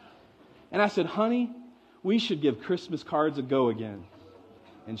 And I said, honey, we should give Christmas cards a go again.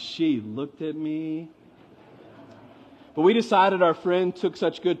 And she looked at me. But we decided our friend took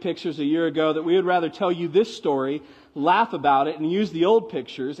such good pictures a year ago that we would rather tell you this story, laugh about it, and use the old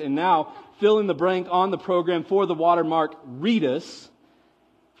pictures, and now fill in the blank on the program for the watermark, read us.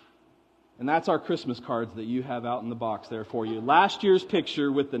 And that's our Christmas cards that you have out in the box there for you. Last year's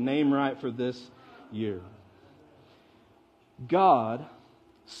picture with the name right for this year. God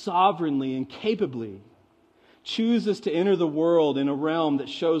sovereignly and capably chooses to enter the world in a realm that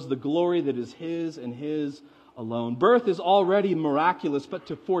shows the glory that is His and His alone. Birth is already miraculous, but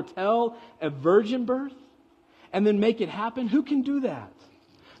to foretell a virgin birth and then make it happen, who can do that?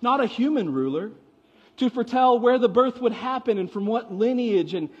 Not a human ruler. To foretell where the birth would happen and from what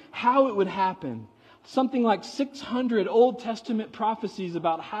lineage and how it would happen. Something like 600 Old Testament prophecies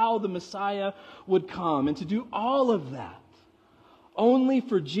about how the Messiah would come. And to do all of that only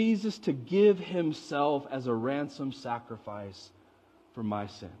for Jesus to give Himself as a ransom sacrifice for my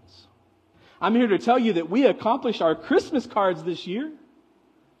sins. I'm here to tell you that we accomplished our Christmas cards this year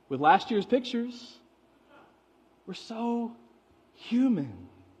with last year's pictures. We're so human.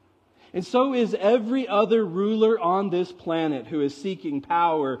 And so is every other ruler on this planet who is seeking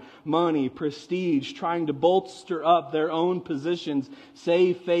power, money, prestige, trying to bolster up their own positions,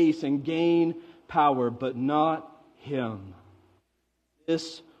 save face, and gain power, but not Him.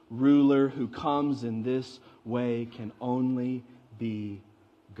 This ruler who comes in this way can only be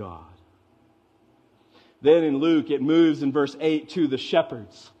God. Then in Luke, it moves in verse 8 to the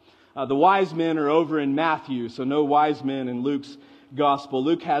shepherds. The wise men are over in Matthew, so no wise men in Luke's gospel.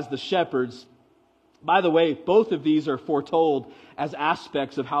 Luke has the shepherds. By the way, both of these are foretold as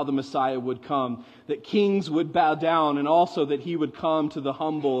aspects of how the Messiah would come. That kings would bow down, and also that He would come to the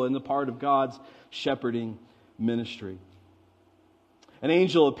humble and the part of God's shepherding ministry. An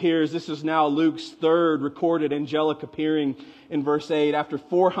angel appears. This is now Luke's third recorded angelic appearing in verse 8. After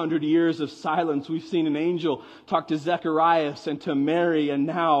 400 years of silence, we've seen an angel talk to Zacharias and to Mary, and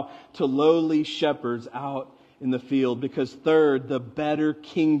now to lowly shepherds out in the field. Because third, the better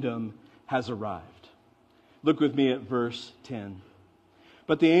kingdom has arrived. Look with me at verse 10.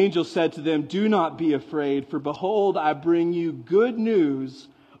 But the angel said to them, "Do not be afraid, for behold, I bring you good news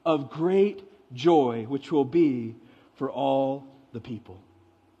of great joy, which will be for all the people."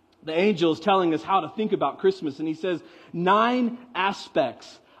 The angel is telling us how to think about Christmas, and he says 9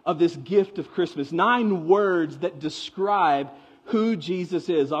 aspects of this gift of Christmas, 9 words that describe who Jesus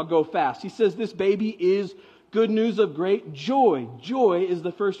is. I'll go fast. He says this baby is good news of great joy. Joy is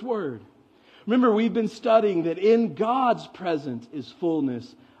the first word. Remember, we've been studying that in God's presence is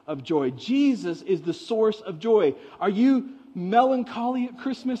fullness of joy. Jesus is the source of joy. Are you melancholy at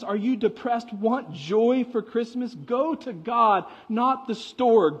Christmas? Are you depressed? Want joy for Christmas? Go to God, not the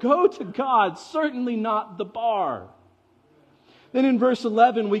store. Go to God, certainly not the bar. Then in verse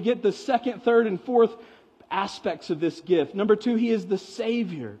 11, we get the second, third, and fourth aspects of this gift. Number 2, He is the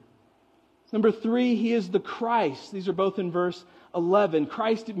Savior. Number 3, He is the Christ. These are both in verse 11.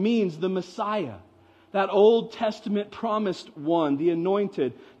 Christ means the Messiah. That Old Testament promised one, the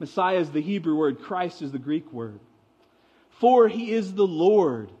anointed. Messiah is the Hebrew word. Christ is the Greek word. 4, He is the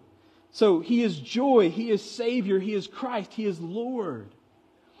Lord. So He is joy, He is Savior, He is Christ, He is Lord.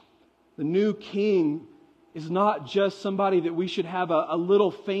 The new King is not just somebody that we should have a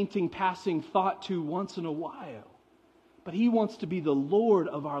little fainting, passing thought to once in a while. But He wants to be the Lord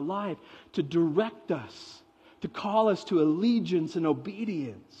of our life, to direct us, to call us to allegiance and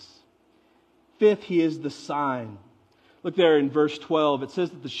obedience. 5th, He is the sign. Look there in verse 12. It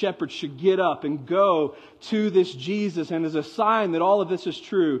says that the shepherds should get up and go to this Jesus. And as a sign that all of this is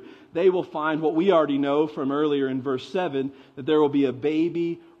true, they will find what we already know from earlier in verse 7, that there will be a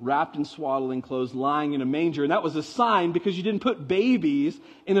baby wrapped in swaddling clothes lying in a manger. And that was a sign because you didn't put babies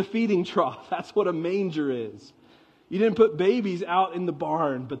in a feeding trough. That's what a manger is. You didn't put babies out in the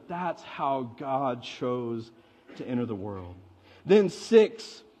barn, but that's how God chose to enter the world. Then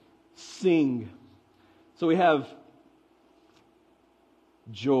 6, sing. So we have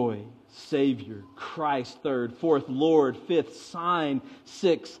joy, Savior, Christ, 3rd, 4th, Lord, 5th, sign,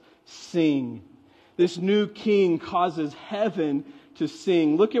 6th, sing. This new King causes heaven to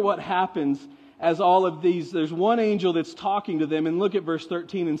sing. Look at what happens as all of these, there's one angel that's talking to them, and look at verse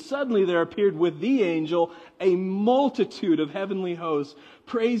 13, and suddenly there appeared with the angel a multitude of heavenly hosts,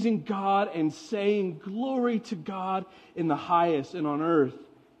 praising God and saying, "Glory to God in the highest, and on earth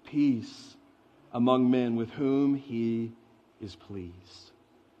peace among men with whom He is pleased."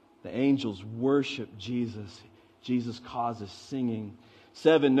 The angels worship Jesus. Jesus causes singing.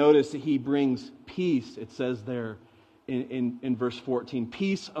 7, notice that he brings peace, it says there in verse 14.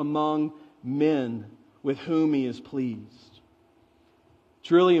 Peace among men with whom he is pleased.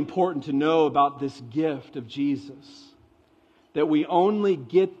 It's really important to know about this gift of Jesus, that we only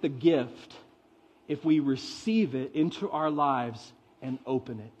get the gift if we receive it into our lives and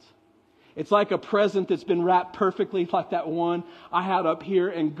open it. It's like a present that's been wrapped perfectly, like that one I had up here,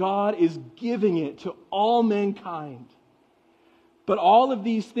 and God is giving it to all mankind. But all of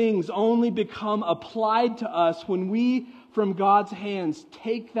these things only become applied to us when we, from God's hands,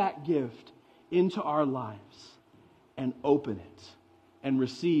 take that gift into our lives and open it and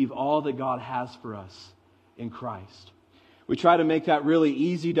receive all that God has for us in Christ. We try to make that really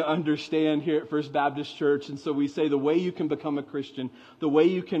easy to understand here at First Baptist Church. And so we say the way you can become a Christian, the way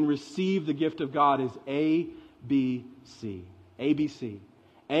you can receive the gift of God is A, B, C. ABC.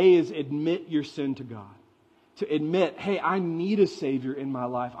 A is admit your sin to God. To admit, hey, I need a Savior in my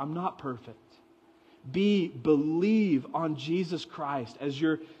life. I'm not perfect. B, believe on Jesus Christ as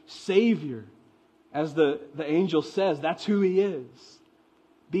your Savior. As the angel says, that's who He is.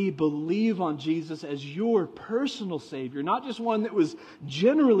 B, believe on Jesus as your personal Savior, not just one that was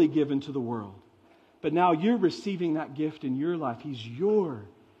generally given to the world, but now you're receiving that gift in your life. He's your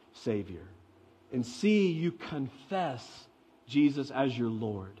Savior. And C, you confess Jesus as your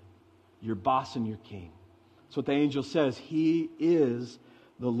Lord, your boss and your King. That's what the angel says. He is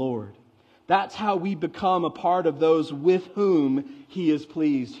the Lord. That's how we become a part of those with whom He is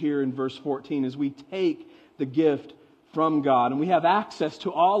pleased here in verse 14, as we take the gift from God. And we have access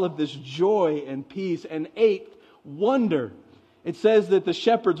to all of this joy and peace. And 8, wonder. It says that the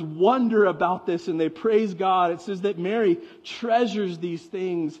shepherds wonder about this and they praise God. It says that Mary treasures these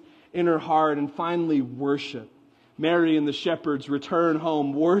things in her heart and finally worship. Mary and the shepherds return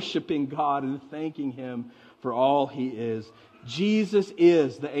home worshiping God and thanking Him for all He is. Jesus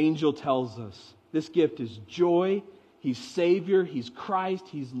is, the angel tells us, this gift is joy. He's Savior. He's Christ.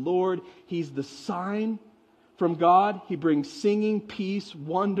 He's Lord. He's the sign from God. He brings singing, peace,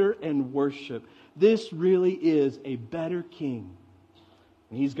 wonder, and worship. This really is a better King.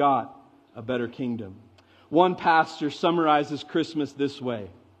 And He's got a better kingdom. One pastor summarizes Christmas this way.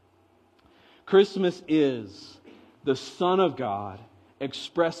 Christmas is the Son of God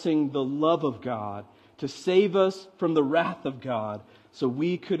expressing the love of God to save us from the wrath of God so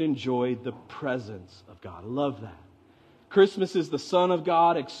we could enjoy the presence of God. I love that. Christmas is the Son of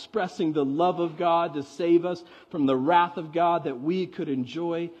God expressing the love of God to save us from the wrath of God that we could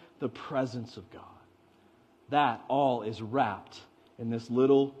enjoy the presence of God. That all is wrapped in this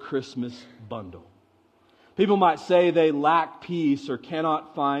little Christmas bundle. People might say they lack peace or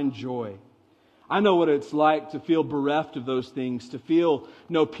cannot find joy. I know what it's like to feel bereft of those things, to feel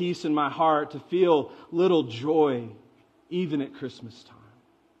no peace in my heart, to feel little joy, even at Christmas time.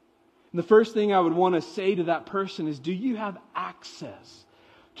 And the first thing I would want to say to that person is, do you have access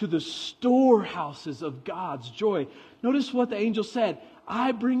to the storehouses of God's joy? Notice what the angel said.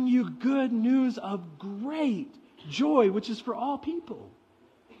 I bring you good news of great joy, which is for all people.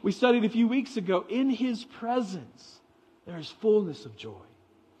 We studied a few weeks ago, in His presence, there is fullness of joy.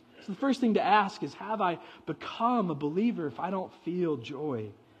 So the first thing to ask is, have I become a believer if I don't feel joy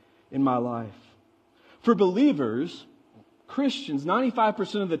in my life? For believers, Christians,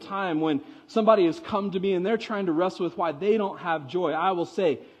 95% of the time when somebody has come to me and they're trying to wrestle with why they don't have joy, I will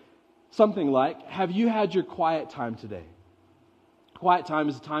say something like, have you had your quiet time today? Quiet time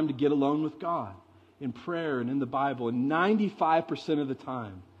is a time to get alone with God in prayer and in the Bible. And 95% of the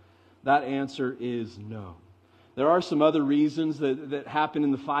time, that answer is no. There are some other reasons that happen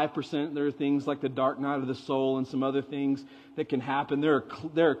in the 5%. There are things like the dark night of the soul and some other things that can happen. There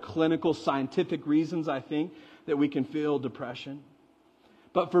are clinical, scientific reasons, I think, that we can feel depression.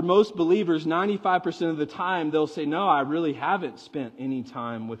 But for most believers, 95% of the time, they'll say, no, I really haven't spent any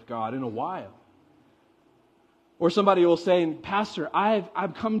time with God in a while. Or somebody will say, Pastor,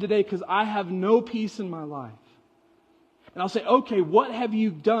 I've come today because I have no peace in my life. And I'll say, okay, what have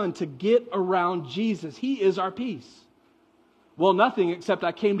you done to get around Jesus? He is our peace. Well, nothing except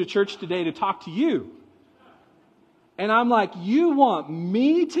I came to church today to talk to you. And I'm like, you want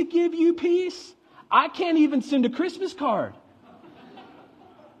me to give you peace? I can't even send a Christmas card.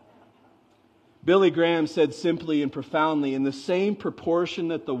 Billy Graham said simply and profoundly, in the same proportion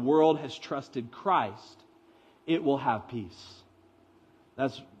that the world has trusted Christ, it will have peace.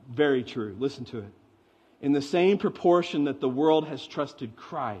 That's very true. Listen to it. In the same proportion that the world has trusted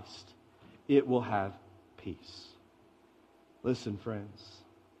Christ, it will have peace. Listen, friends.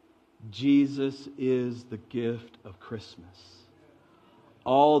 Jesus is the gift of Christmas.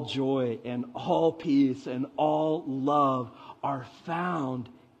 All joy and all peace and all love are found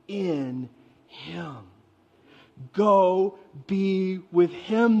in Him. Go be with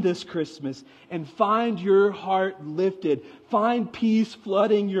Him this Christmas and find your heart lifted. Find peace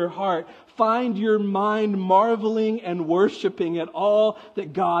flooding your heart. Find your mind marveling and worshiping at all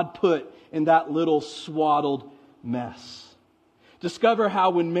that God put in that little swaddled mess. Discover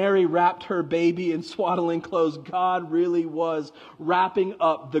how when Mary wrapped her baby in swaddling clothes, God really was wrapping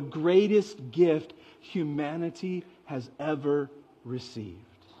up the greatest gift humanity has ever received.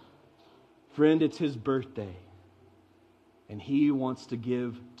 Friend, it's His birthday, and He wants to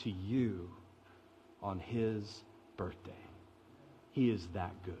give to you on His birthday. He is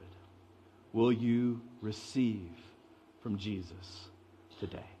that good. Will you receive from Jesus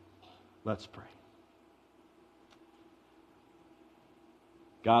today? Let's pray.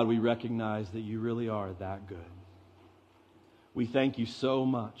 God, we recognize that You really are that good. We thank You so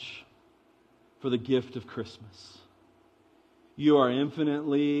much for the gift of Christmas. You are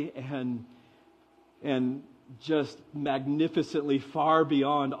infinitely and just magnificently far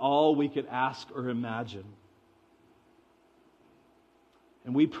beyond all we could ask or imagine.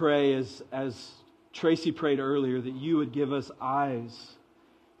 And we pray, as Tracy prayed earlier, that You would give us eyes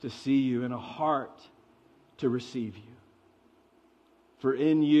to see You and a heart to receive You. For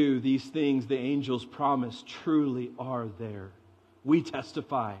in You, these things the angels promise truly are there. We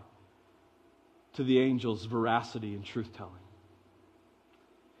testify to the angels' veracity and truth-telling.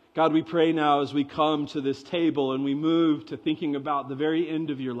 God, we pray now as we come to this table and we move to thinking about the very end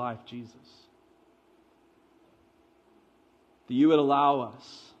of Your life, Jesus, that You would allow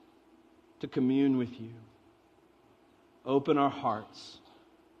us to commune with You. Open our hearts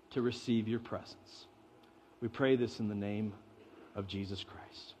to receive Your presence. We pray this in the name of Jesus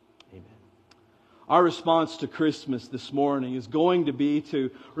Christ. Amen. Our response to Christmas this morning is going to be to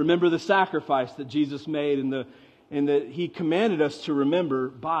remember the sacrifice that Jesus made and that He commanded us to remember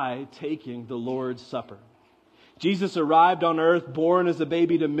by taking the Lord's Supper. Jesus arrived on earth, born as a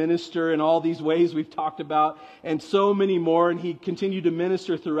baby to minister in all these ways we've talked about, and so many more, and He continued to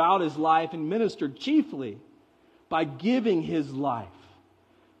minister throughout His life and ministered chiefly by giving His life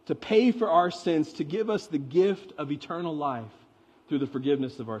to pay for our sins, to give us the gift of eternal life through the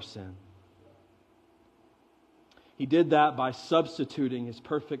forgiveness of our sin. He did that by substituting His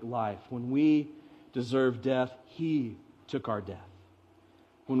perfect life. When we deserved death, He took our death.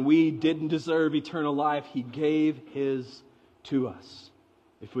 When we didn't deserve eternal life, He gave His to us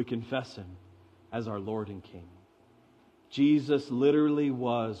if we confess Him as our Lord and King. Jesus literally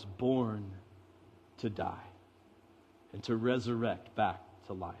was born to die and to resurrect back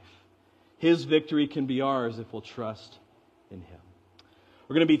to life. His victory can be ours if we'll trust in Him.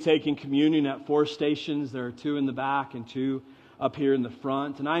 We're going to be taking communion at 4 stations. There are 2 in the back and 2 up here in the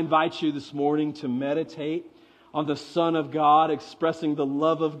front. And I invite you this morning to meditate on the Son of God, expressing the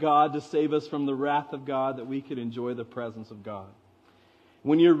love of God to save us from the wrath of God, that we could enjoy the presence of God.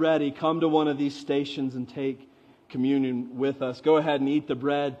 When you're ready, come to one of these stations and take communion with us. Go ahead and eat the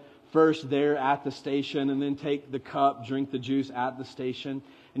bread first there at the station, and then take the cup, drink the juice at the station.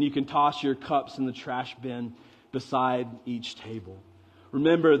 And you can toss your cups in the trash bin beside each table.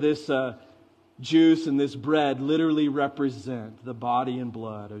 Remember, this juice and this bread literally represent the body and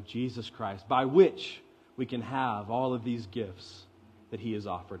blood of Jesus Christ, by which we can have all of these gifts that He has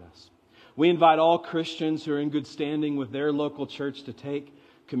offered us. We invite all Christians who are in good standing with their local church to take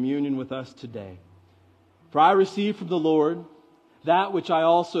communion with us today. For I received from the Lord that which I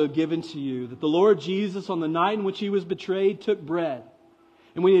also have given to you, that the Lord Jesus, on the night in which He was betrayed, took bread.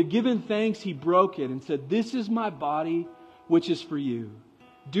 And when He had given thanks, He broke it and said, "This is my body, which is for you.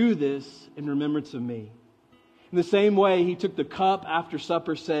 Do this in remembrance of me." In the same way, He took the cup after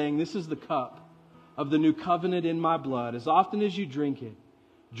supper, saying, "This is the cup of the new covenant in my blood. As often as you drink it,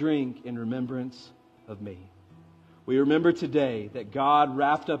 drink in remembrance of me." We remember today that God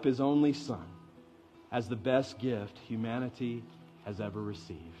wrapped up His only Son as the best gift humanity has ever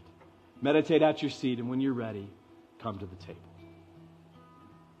received. Meditate at your seat, and when you're ready, come to the table.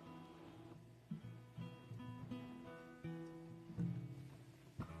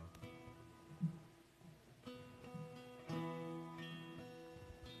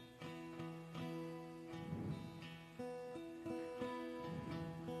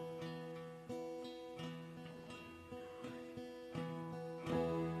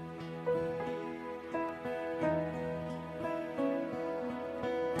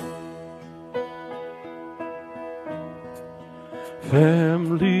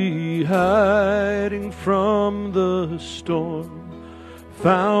 Family hiding from the storm,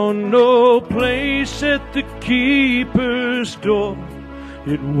 found no place at the keeper's door.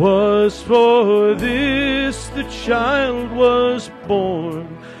 It was for this the child was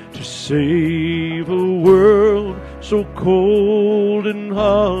born, to save a world so cold and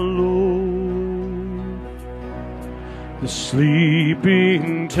hollow. The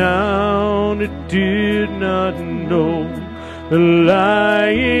sleeping town, it did not know,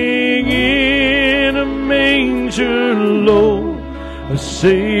 lying in a manger low, a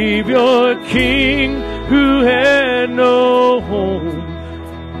Savior King who had no home,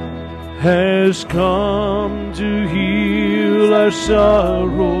 has come to heal our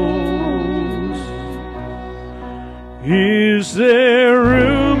sorrows. Is there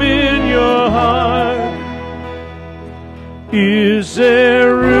room in your heart? Is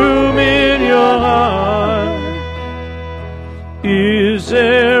there room in your heart? Is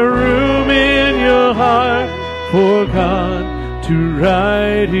there room in your heart for God to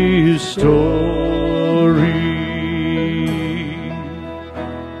write His story?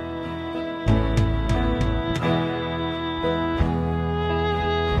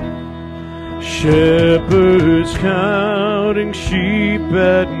 Shepherds counting sheep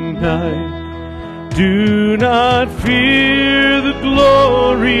at night, do not fear the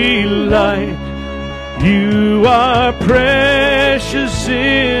glory light. You are precious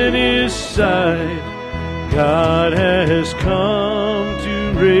in His sight. God has come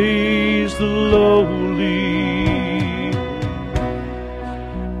to raise the lowly.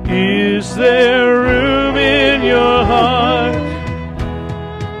 Is there room in your heart?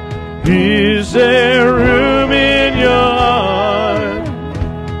 Is there room in your heart?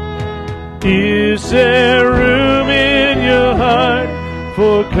 Is there room in your heart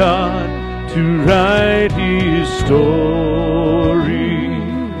for God to write His story?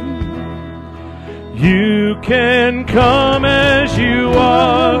 You can come as you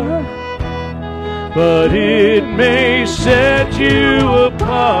are, but it may set you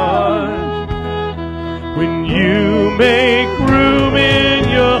apart when you make room in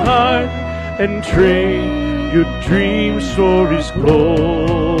your heart and trade your dreams for His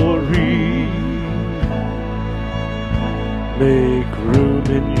glory. Make room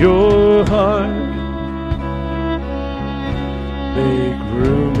in your heart. Make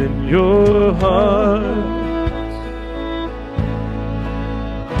room in your heart.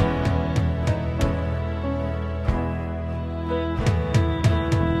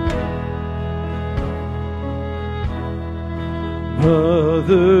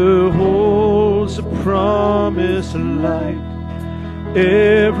 Mother holds a promise light.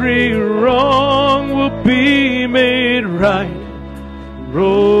 Every wrong will be made right. The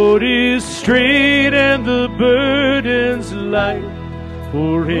road is straight and the burden's light,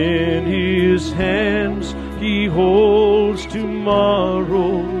 for in His hands He holds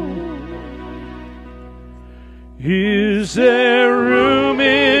tomorrow. Is there room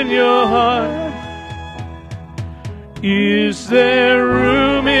in your heart? Is there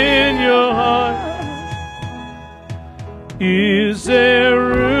room in your heart? Is there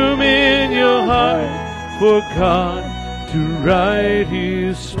room in your heart for God to write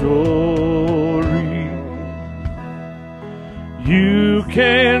His story? You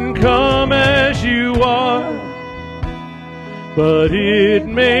can come as you are, but it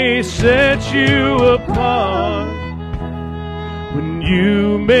may set you apart when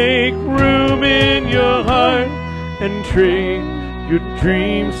you make room in your heart and trade your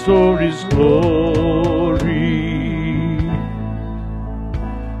dreams for His glory.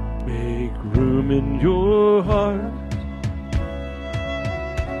 Make room in your heart.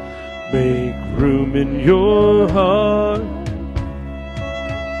 Make room in your heart.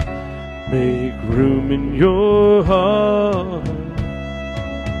 Make room in your heart.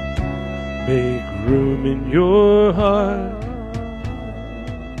 Make room in your heart.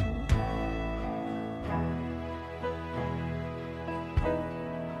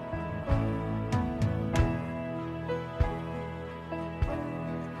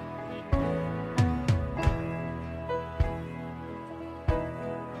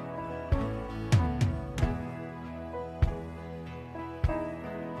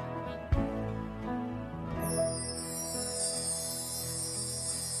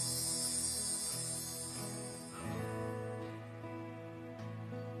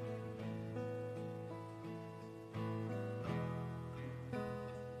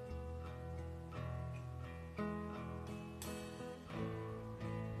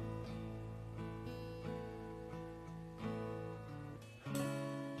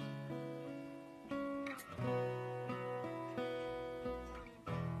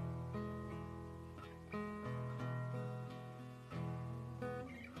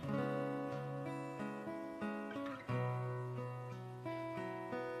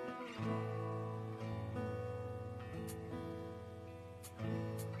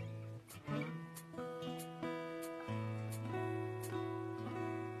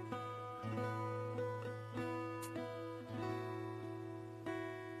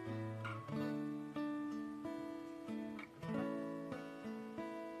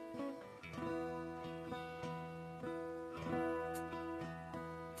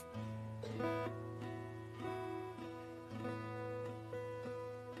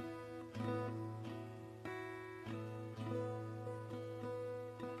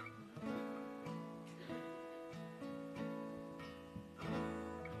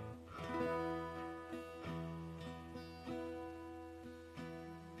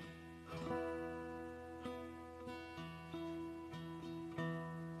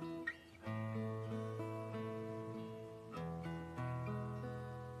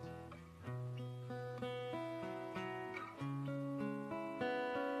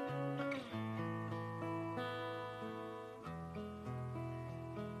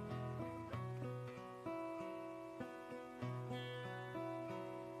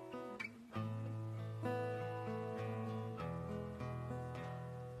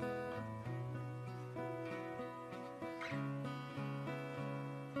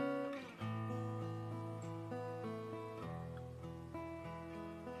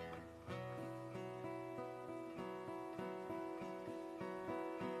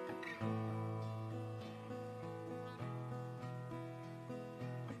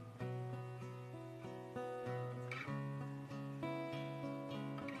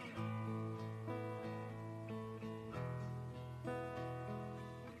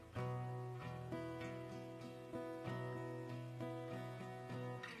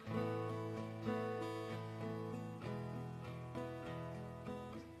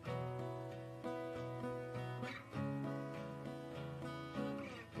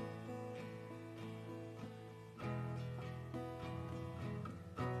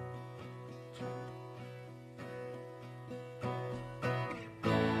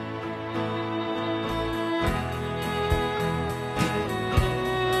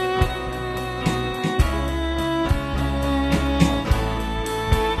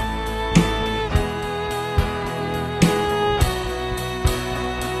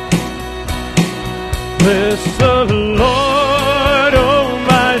 Bless the Lord, oh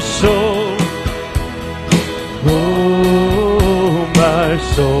my soul. Oh my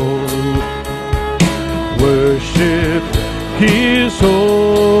soul. Worship His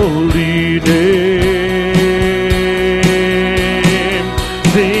holy name.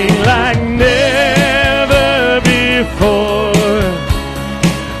 Sing like never before.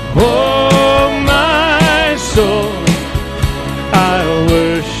 Oh my soul, I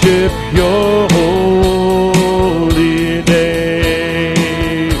worship your holy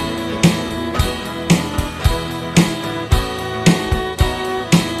name.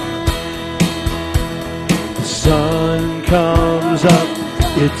 The sun comes up,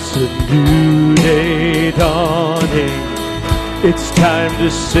 it's a new day dawning. It's time to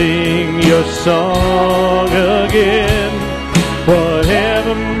sing your song again.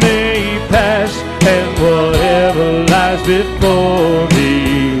 Whatever may pass and whatever lies before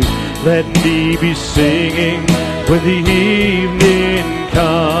me, let me be singing when the evening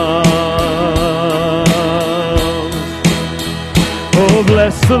comes. Oh,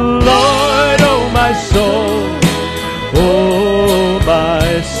 bless the Lord, oh my soul. Oh,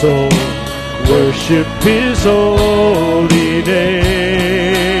 my soul. Worship His holy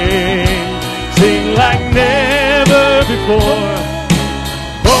name. Sing like never before.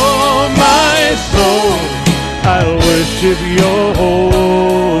 Oh, my soul, I'll worship your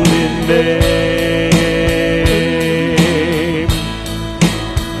holy name.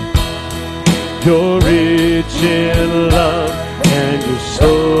 You're rich in love and you're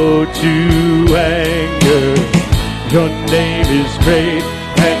slow to anger. Your name is great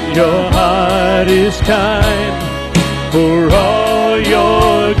and your heart is kind. For all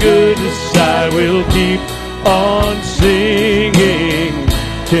your goodness I will keep on singing.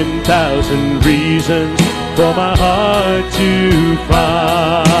 10,000 reasons for my heart to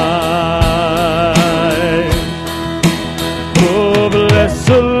find. Oh, bless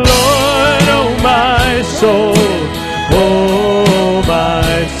the Lord, oh my soul. Oh,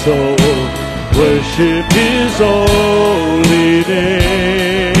 my soul. Worship His holy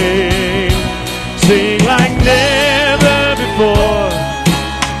name. Sing like never before.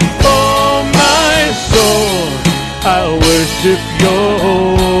 Oh, my soul, I'll worship your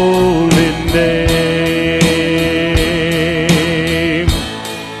holy name.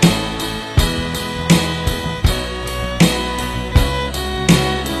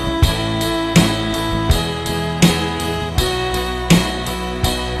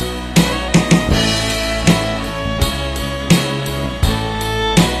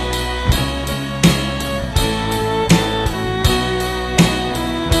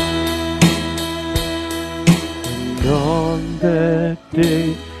 On that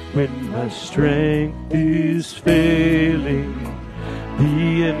day when my strength is failing,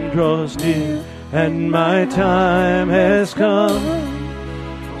 the end draws near and my time has come.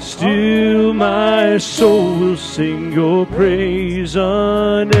 Still my soul will sing your praise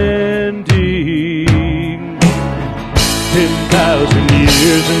unending. 10,000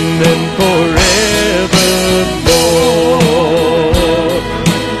 years and then forevermore.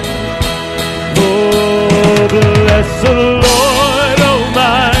 Bless the Lord, oh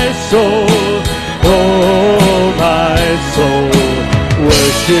my soul, oh my soul,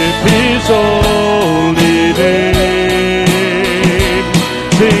 worship His holy name.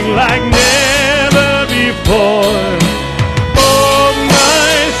 Sing like never before. Oh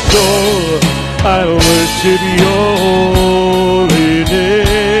my soul, I worship your holy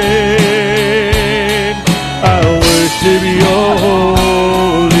name. I worship your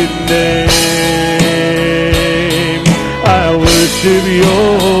holy name. I worship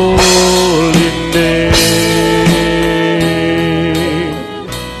your holy name.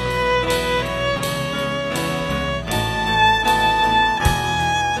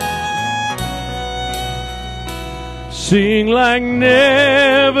 Sing like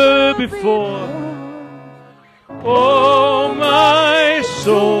never before. Oh, my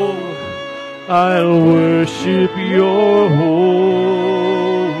soul, I'll worship your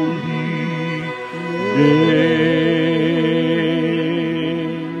holy name.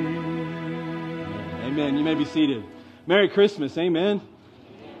 Amen. You may be seated. Merry Christmas. Amen.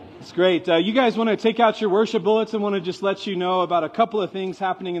 It's great. You guys want to take out your worship bullets and want to just let you know about a couple of things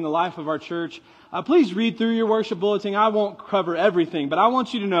happening in the life of our church. Please read through your worship bulletin. I won't cover everything, but I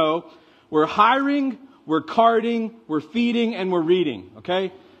want you to know we're hiring, we're carding, we're feeding, and we're reading.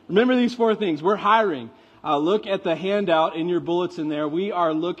 Okay? Remember these four things. We're hiring. look at the handout in your bulletin there. We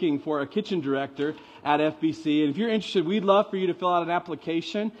are looking for a kitchen director at FBC. And if you're interested, we'd love for you to fill out an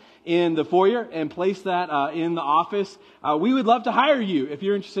application in the foyer and place that in the office. We would love to hire you if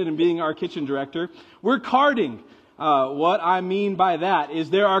you're interested in being our kitchen director. We're carding. What I mean by that is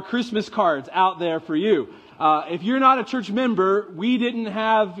there are Christmas cards out there for you. If you're not a church member, we didn't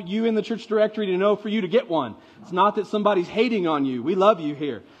have you in the church directory to know for you to get one. It's not that somebody's hating on you. We love you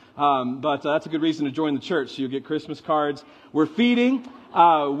here. But that's a good reason to join the church. So you'll get Christmas cards. We're feeding.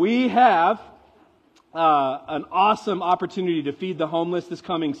 We have an awesome opportunity to feed the homeless this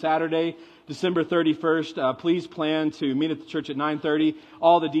coming Saturday, December 31st. Please plan to meet at the church at 9:30.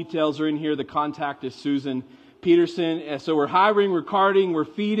 All the details are in here. The contact is Susan Peterson. So we're hiring, we're carding, we're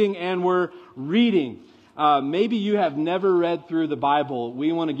feeding, and we're reading. Maybe you have never read through the Bible.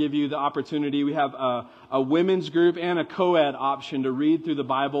 We want to give you the opportunity. We have a women's group and a co-ed option to read through the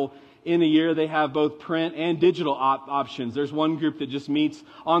Bible in a year. They have both print and digital options. There's one group that just meets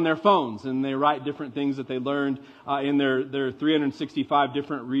on their phones, and they write different things that they learned in their 365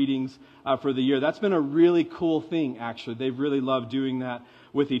 different readings for the year. That's been a really cool thing, actually. They've really loved doing that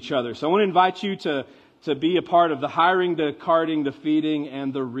with each other. So I want to invite you to be a part of the hiring, the carding, the feeding,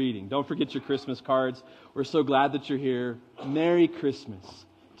 and the reading. Don't forget your Christmas cards. We're so glad that you're here. Merry Christmas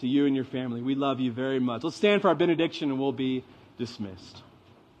to you and your family. We love you very much. Let's stand for our benediction and we'll be dismissed.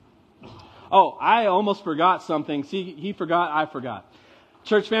 Oh, I almost forgot something. See, he forgot, I forgot.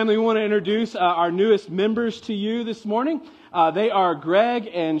 Church family, we want to introduce our newest members to you this morning. They are Greg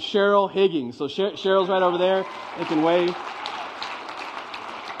and Cheryl Higgins. So Cheryl's right over there. They can wave.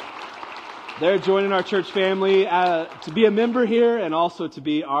 They're joining our church family to be a member here and also to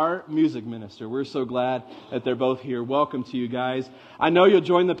be our music minister. We're so glad that they're both here. Welcome to you guys. I know you'll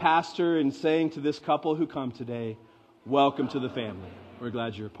join the pastor in saying to this couple who come today, welcome to the family. We're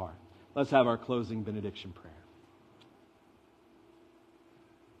glad you're a part. Let's have our closing benediction prayer.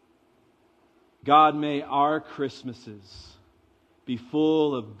 God, may our Christmases be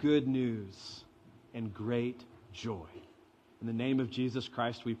full of good news and great joy. In the name of Jesus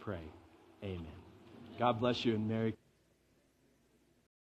Christ we pray. Amen. God bless you and Merry